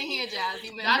 He wasn't here, Jazz.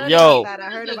 Yo,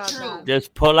 I heard about that.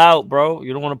 Just pull out, bro.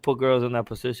 You don't want to put girls in that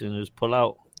position. Just pull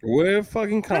out. We're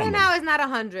fucking common. Now is not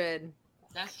 100.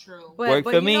 That's true. But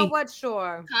you know what?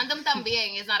 Sure. Condom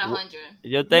también is not 100.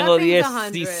 Yo tengo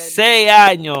 16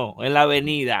 años en la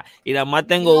avenida y nada más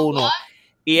tengo uno.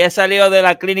 Y he salido de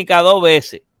la clínica 2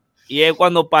 veces. Y es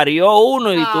cuando parió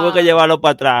uno y tuve que llevarlo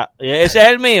para atrás. Ese es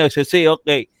el mío. Ese sí,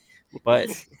 ok. But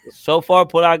so far,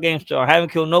 pull out game store. I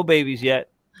haven't killed no babies yet.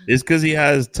 It's because he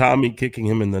has Tommy kicking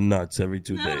him in the nuts every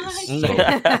 2 days. So.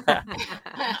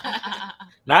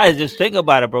 Nah, just think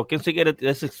about it, bro.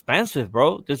 It's expensive,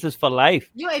 bro. This is for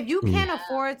life. Yo, if you can't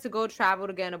afford to go travel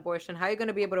to get an abortion, how are you going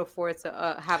to be able to afford to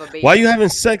have a baby? Why are you having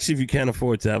sex if you can't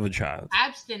afford to have a child?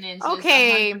 Abstinence.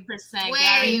 Okay.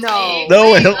 Wait,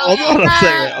 hold on a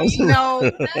second.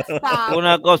 No, stop.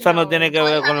 Una cosa no tiene que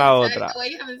ver con la otra.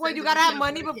 Well, you got to have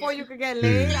money before you can get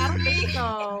laid? I don't think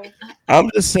so. I'm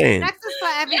just saying. Sex is for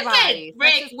everybody. Listen,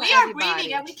 Rick, we are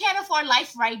breathing and we can't afford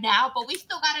life right now, but we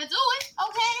still got to do it,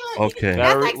 okay? Okay.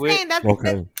 That's like saying that's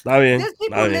okay. There's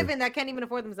people living that can't even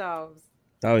afford themselves.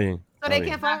 Está bien. So they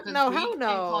can't afford. No, hell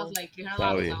no. Like, you're not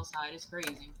allowed outside. It's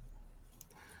crazy.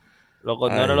 Los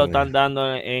condones lo están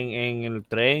dando en el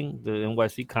tren, en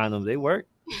YC condoms. They work.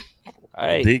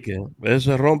 Eso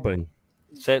se rompen.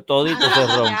 Toditos se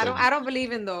rompen. I don't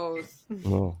believe in those.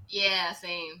 No. Yeah,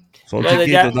 same. Son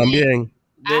chiquitos también.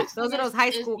 Those are those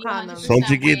high school condoms. Son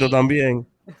chiquitos también.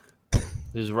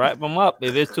 Just wrap them up.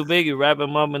 If it's too big, you wrap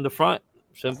them up in the front.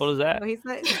 Simple as that. Or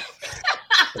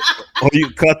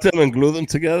you cut them and glue them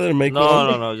together and make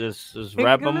No. Just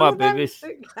wrap them up.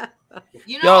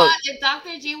 You know what? If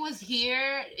Dr. G was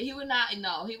here, he would not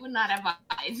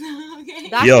advise. Okay?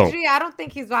 Dr. G, I don't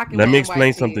think he's rocking. Let me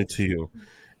explain something to you.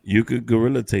 You could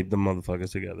gorilla tape the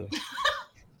motherfuckers together.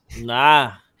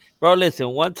 Nah. Bro, listen,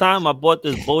 one time I bought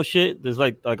this bullshit. There's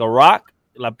like a rock.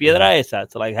 La piedra esa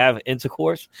to like have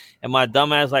intercourse, and my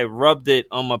dumbass like rubbed it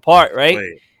on my part, right?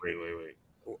 Wait.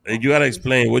 You gotta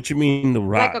explain what you mean the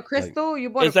rock. Like a crystal? You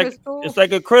bought a crystal? It's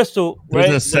like a crystal, right?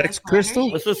 It's a sex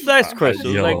crystal? It's a sex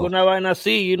crystal. It's like una vaina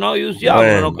así, you know, use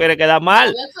uno no quiere quedar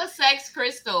mal. What's a sex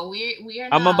crystal? We are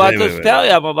I'm about to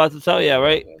tell you,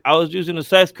 right? I was using a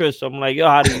sex crystal. I'm like, yo,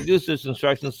 how do you use this?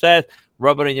 Instruction says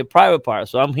rub it in your private part.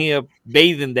 So I'm here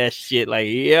bathing that shit like,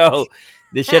 yo,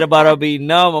 this shit about to be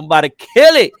numb. I'm about to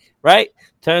kill it, right?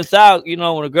 Turns out, you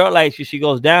know, when a girl likes you, she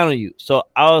goes down on you. So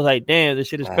I was like, damn, this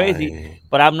shit is crazy,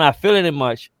 but I'm not feeling it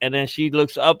much. And then she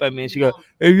looks up at me and she goes,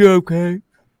 are you okay?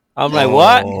 I'm like,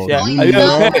 what? Are you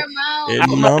okay?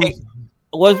 I'm like,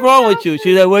 what's wrong with you?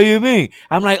 She's like, what do you mean?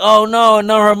 I'm like, oh, no,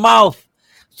 her mouth.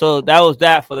 So that was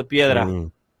that for the piedra.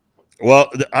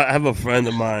 Well, I have a friend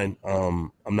of mine.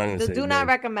 I'm not gonna say. Do not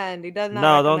recommend. He does not.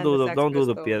 No, don't do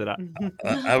the piedra.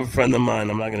 I have a friend of mine.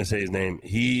 I'm not gonna say his name.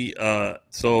 Vicks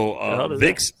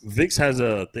has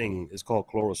a thing. It's called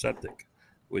chloroseptic,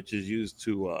 which is used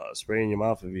to spray in your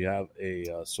mouth if you have a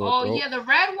sore throat. Oh yeah, the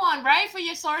red one, right, for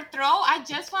your sore throat. I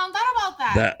just found out about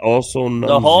that. That also numbs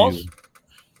the halls? you.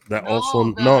 That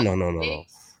no.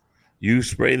 You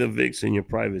spray the Vicks in your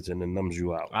privates and it numbs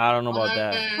you out. I don't know about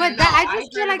that. But I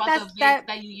just feel like that's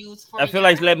that you use for. I feel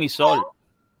like let me solve.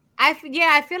 I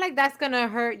feel like that's gonna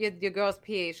hurt your girl's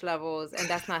pH levels, and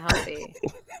that's not healthy.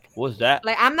 What's that?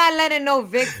 Like I'm not letting no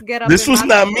Vicks get up. This was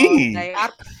not me. Like,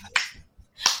 I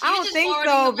don't think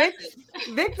so.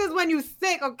 Vicks is when you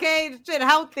sick, okay? Shit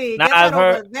healthy.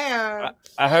 Nah,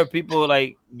 I heard people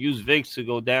like use Vicks to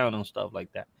go down and stuff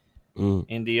like that.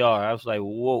 In the yard. I was like,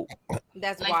 whoa.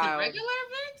 That's like wild. The regular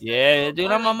Vicks? Yeah, de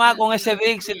una mamá con ese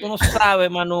Vicks, tú no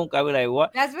sabes más nunca. I be like,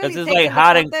 what? That's really it's like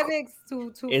hot and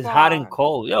too it's far. hot and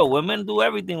cold. Yo, women do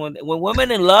everything. When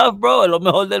women in love, bro, es lo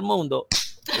mejor del mundo.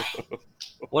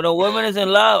 When a woman is in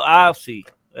love, I see.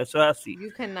 Eso es así.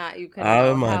 You cannot.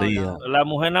 Ave María. La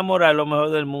mujer enamorada es lo mejor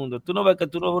del mundo. Tú no ves que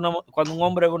cuando un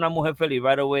hombre ve una mujer feliz,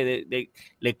 right away,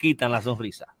 le quitan la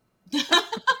sonrisa.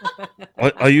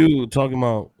 Are you talking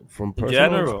about from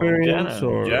personal experience?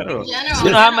 General. You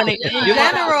know how many? In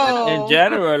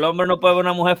general, el hombre no puede ver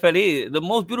una mujer feliz. The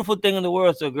most beautiful thing in the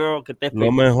world is a girl que esté feliz.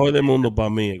 Lo mejor del mundo para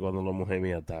mí es cuando la mujer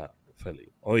mía está feliz.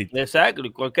 Oíste. Exacto.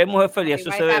 Cualquier mujer feliz,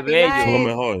 eso se ve bello. Eso es lo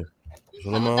mejor. Eso es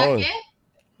lo mejor.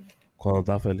 Cuando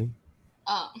está feliz.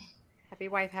 Happy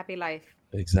wife, happy life.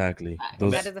 Exactly.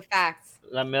 That is a fact.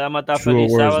 La mi dama está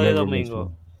feliz sábado y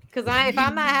domingo. Because if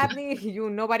I'm not happy,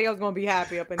 nobody else gonna be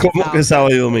happy up in the ¿Cómo que sábado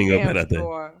y domingo? Espérate.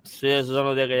 Sí, esos son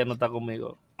los días que ella no está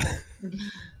conmigo.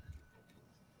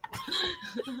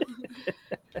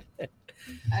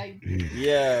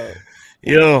 Yeah.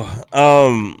 Yo,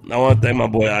 I want to thank my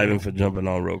boy Ivan for jumping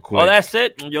on real quick. Oh, that's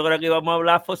it. Yo creo que íbamos a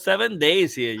hablar for 7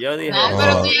 days here. Yo dije,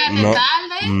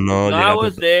 no, I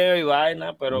was there y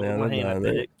vaina, pero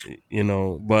imagínate. You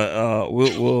know, but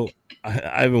we'll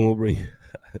Ivan will bring.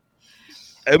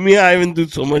 I mean, I even do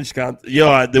so much content.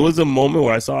 Yo, there was a moment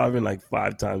where I saw Ivan like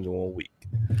 5 times in 1 week.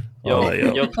 Yo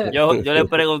le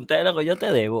pregunté lo que yo te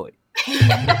debo.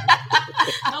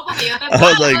 I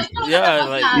was like,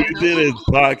 we did a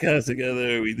podcast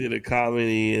together. We did a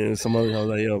comedy and some other. I was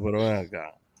like, yo, but oh my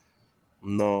God,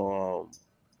 no.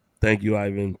 Thank you,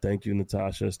 Ivan. Thank you,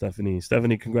 Natasha, Stephany.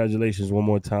 Stephany, congratulations one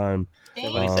more time.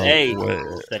 Hey,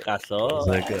 se casó.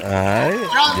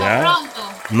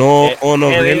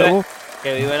 Pronto.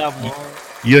 Que vive el amor.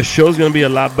 Your show's going to be a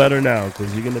lot better now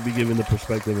because you're going to be giving the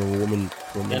perspective of a woman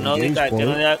from an engaged point.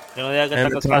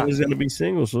 And Natasha's going to be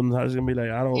single, so Natasha's going to be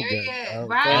like, I don't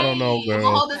know, girl. I'm going to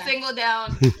hold the single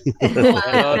down. I'm going to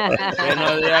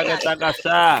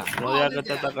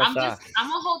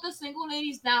hold the single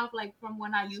ladies down like from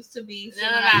when I used to be. No.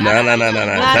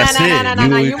 That's it.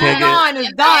 You move on.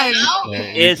 It's done.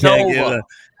 It's over.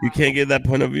 You can't get that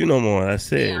point of view no more.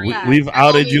 That's it. We've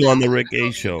outed you on the Rick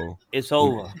A show. It's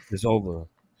over. It's over.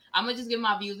 I'm going to just give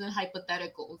my views in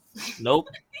hypotheticals. Nope.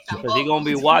 Because he's going to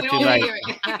be watching like...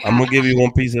 I'm going to give you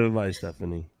one piece of advice,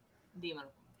 Stephany.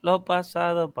 Dímelo. Lo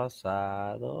pasado.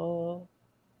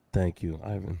 Thank you,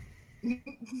 Ivan.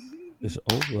 It's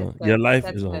over. Your life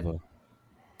is over.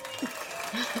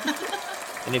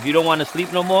 And if you don't want to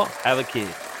sleep no more, have a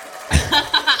kid.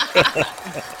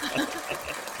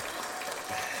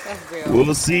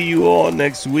 We'll see you all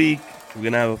next week. We're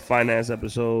going to have a finance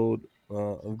episode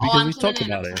because we talked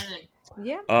about it.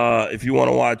 Yeah. If you want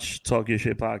to watch Talk Your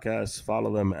Shit podcast,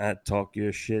 follow them at Talk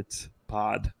Your Shit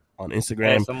Pod on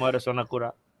Instagram. Instagram, Twitter,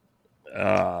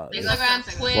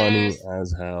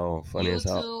 funny as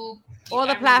hell. All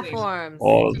the platforms.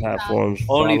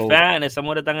 OnlyFans, esa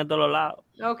mujer están en todos lados.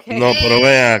 Okay. No, pero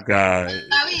ven acá.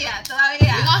 Todavía. We're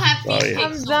going to have feet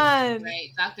I'm done.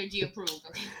 Right. Dr. G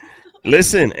approved.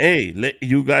 Listen, hey,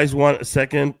 you guys want a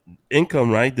second income,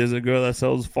 right? There's a girl that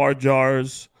sells fart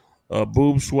jars,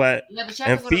 boob sweat,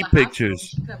 and feet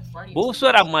pictures. Boob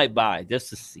sweat I might buy just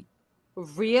to see.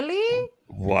 Really?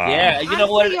 Wow. Yeah, you know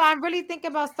what? I'm really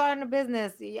thinking about starting a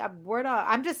business. Word up.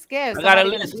 I'm just scared. I gotta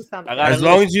do something. As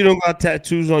long as you don't got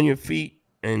tattoos on your feet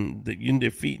and your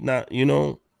feet not, get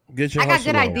your I got hustle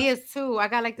good on. ideas too. I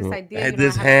got like this idea.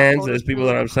 There's hands. There's people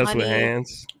that are obsessed with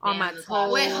hands. On my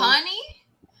toes. With honey?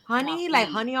 Honey, like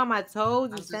honey on my toes.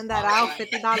 You send that out,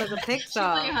 $50 a picture.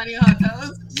 Honey on her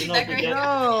toes.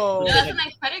 No. That's a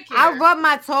nice pedicure. I rub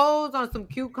my toes on some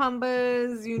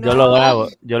cucumbers, you know. Yo lo grabo.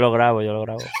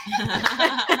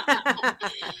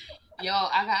 Yo,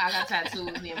 I got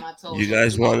tattoos near my toes. You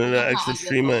guys wanted an extra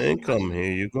stream of income.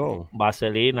 Here you go.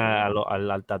 Vaselina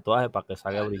al tatuaje para que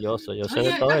salga brilloso. Yo sé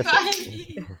de todo eso.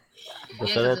 We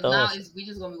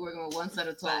just gonna be working with one set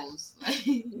of toes.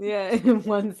 Yeah,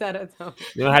 one set of toes.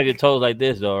 You don't have your toes like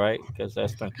this though, right? Because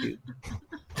that's not cute.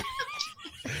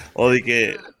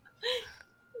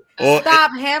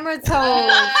 Stop hammer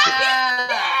toes.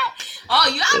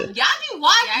 Y'all be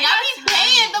watching. Y'all be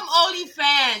paying them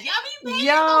OnlyFans. Y'all be paying.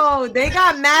 Yo, they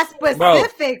got mass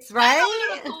specifics, right?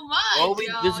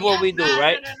 This is what we do,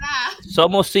 right?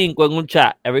 Somos 5 en un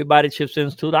chat. Everybody chips in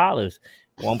 $2.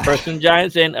 One person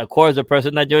joins in. Of course, the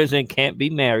person that joins in can't be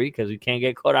married because we can't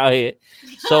get caught out here.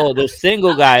 So the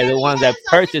single guy, the one that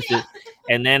purchases,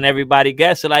 and then everybody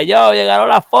gets it like, yo, llegaron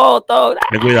la foto.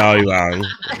 Cuidado, Iván.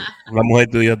 La mujer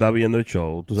tuya está viendo el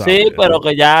show. Tú sabes. Sí, pero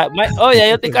que ya, ya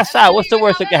yo estoy casado. What's the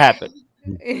worst that can happen?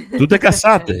 ¿Tú te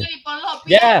casaste?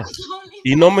 Yeah.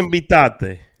 Y no me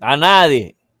invitaste. A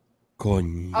nadie.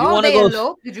 Coño. Oh, they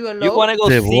eloped? Did you elope? You want to go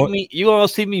see me? You want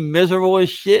to see me miserable and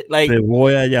shit? Like, te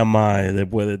voy a llamar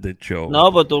después de este show.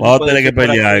 No, pero tú vamos a tener que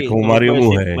pelear con Mario y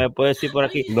Mujer. Me puedes decir por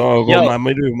aquí. No, con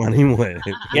Mario y Mujer.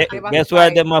 Guess where I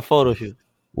did my photo shoot?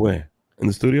 Where? In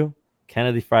the studio?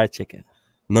 Kennedy Fried Chicken.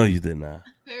 No, you did not.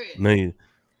 Period. No, you.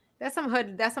 That's some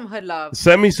hood love.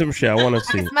 Send me some shit. I want to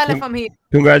see. I smell it from here.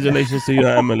 Congratulations to you,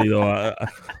 Emily. Though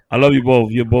I love you both.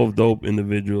 You're both dope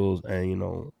individuals,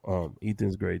 and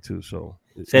Ethan's great too. So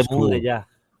se mude ya.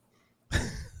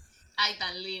 Ay,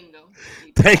 tan lindo.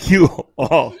 Thank you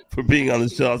all for being on the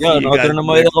show. Yo, nosotros nos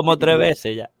hemos ido como 3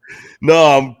 veces ya. No,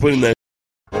 I'm putting that.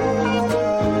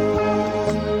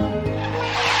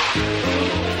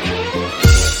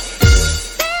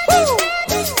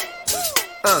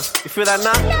 You feel that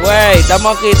now? Güey,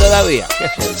 estamos aquí todavía. ¿Qué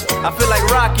es eso? I feel like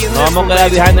Rocky in Nos vamos a quedar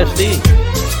behind the scenes.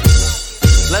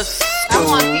 Let's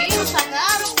Estamos aquí, nos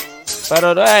sacaron.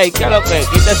 Pero, hey, ¿qué es lo que?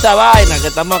 Quita esa vaina que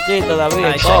estamos aquí todavía. ¿Cómo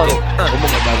que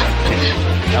estamos aquí?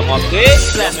 Estamos aquí.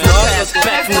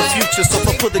 back from the future, so if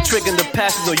I put the trigger in the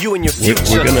past, no you in your future.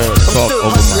 We're gonna I'm talk still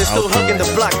over hustling, my still outro. hugging the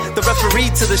block. The referee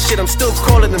to the shit, I'm still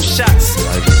calling them shots.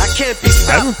 I can't be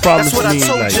stopped. That's what I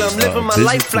told you. I'm living my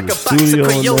life like a box of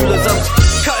Crayolas. I'm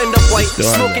cutting up white,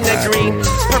 smoking that green.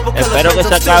 Purple color. Espero que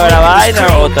se acabe la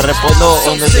vaina o te respondo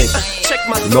donde te.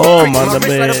 No, mándame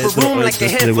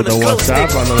de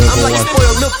WhatsApp, mándame por WhatsApp.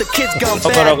 No,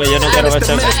 pero que yo no quiero que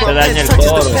se dañe el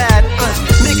coro.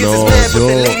 No,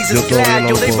 yo todavía no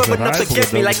lo puedo cerrar porque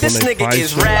tengo que poner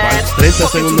 30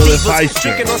 segundos de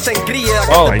Pfizer.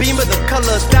 Oh.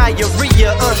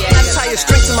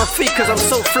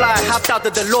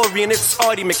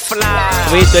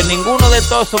 Viste, en ninguno de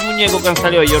todos esos muñecos que han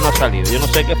salido yo no he salido. Yo no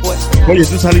sé qué fue. Oye,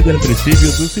 tú saliste del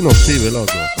principio, tú sí no sirves,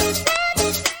 loco.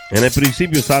 En el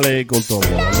principio sale con todo.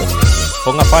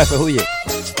 Ponga Pfizer, huye.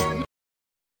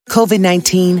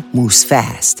 COVID-19 moves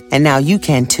fast, and now you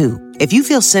can too. If you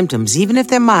feel symptoms, even if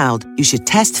they're mild, you should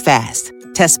test fast.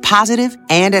 Test positive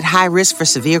and at high risk for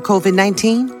severe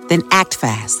COVID-19? Then act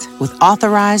fast with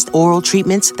authorized oral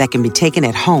treatments that can be taken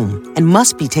at home and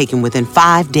must be taken within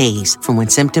 5 days from when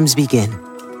symptoms begin.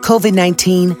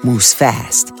 COVID-19 moves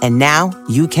fast, and now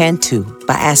you can too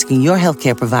by asking your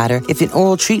healthcare provider if an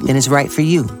oral treatment is right for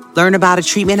you. Learn about a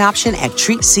treatment option at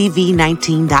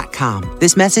treatcv19.com.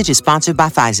 This message is sponsored by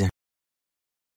Pfizer.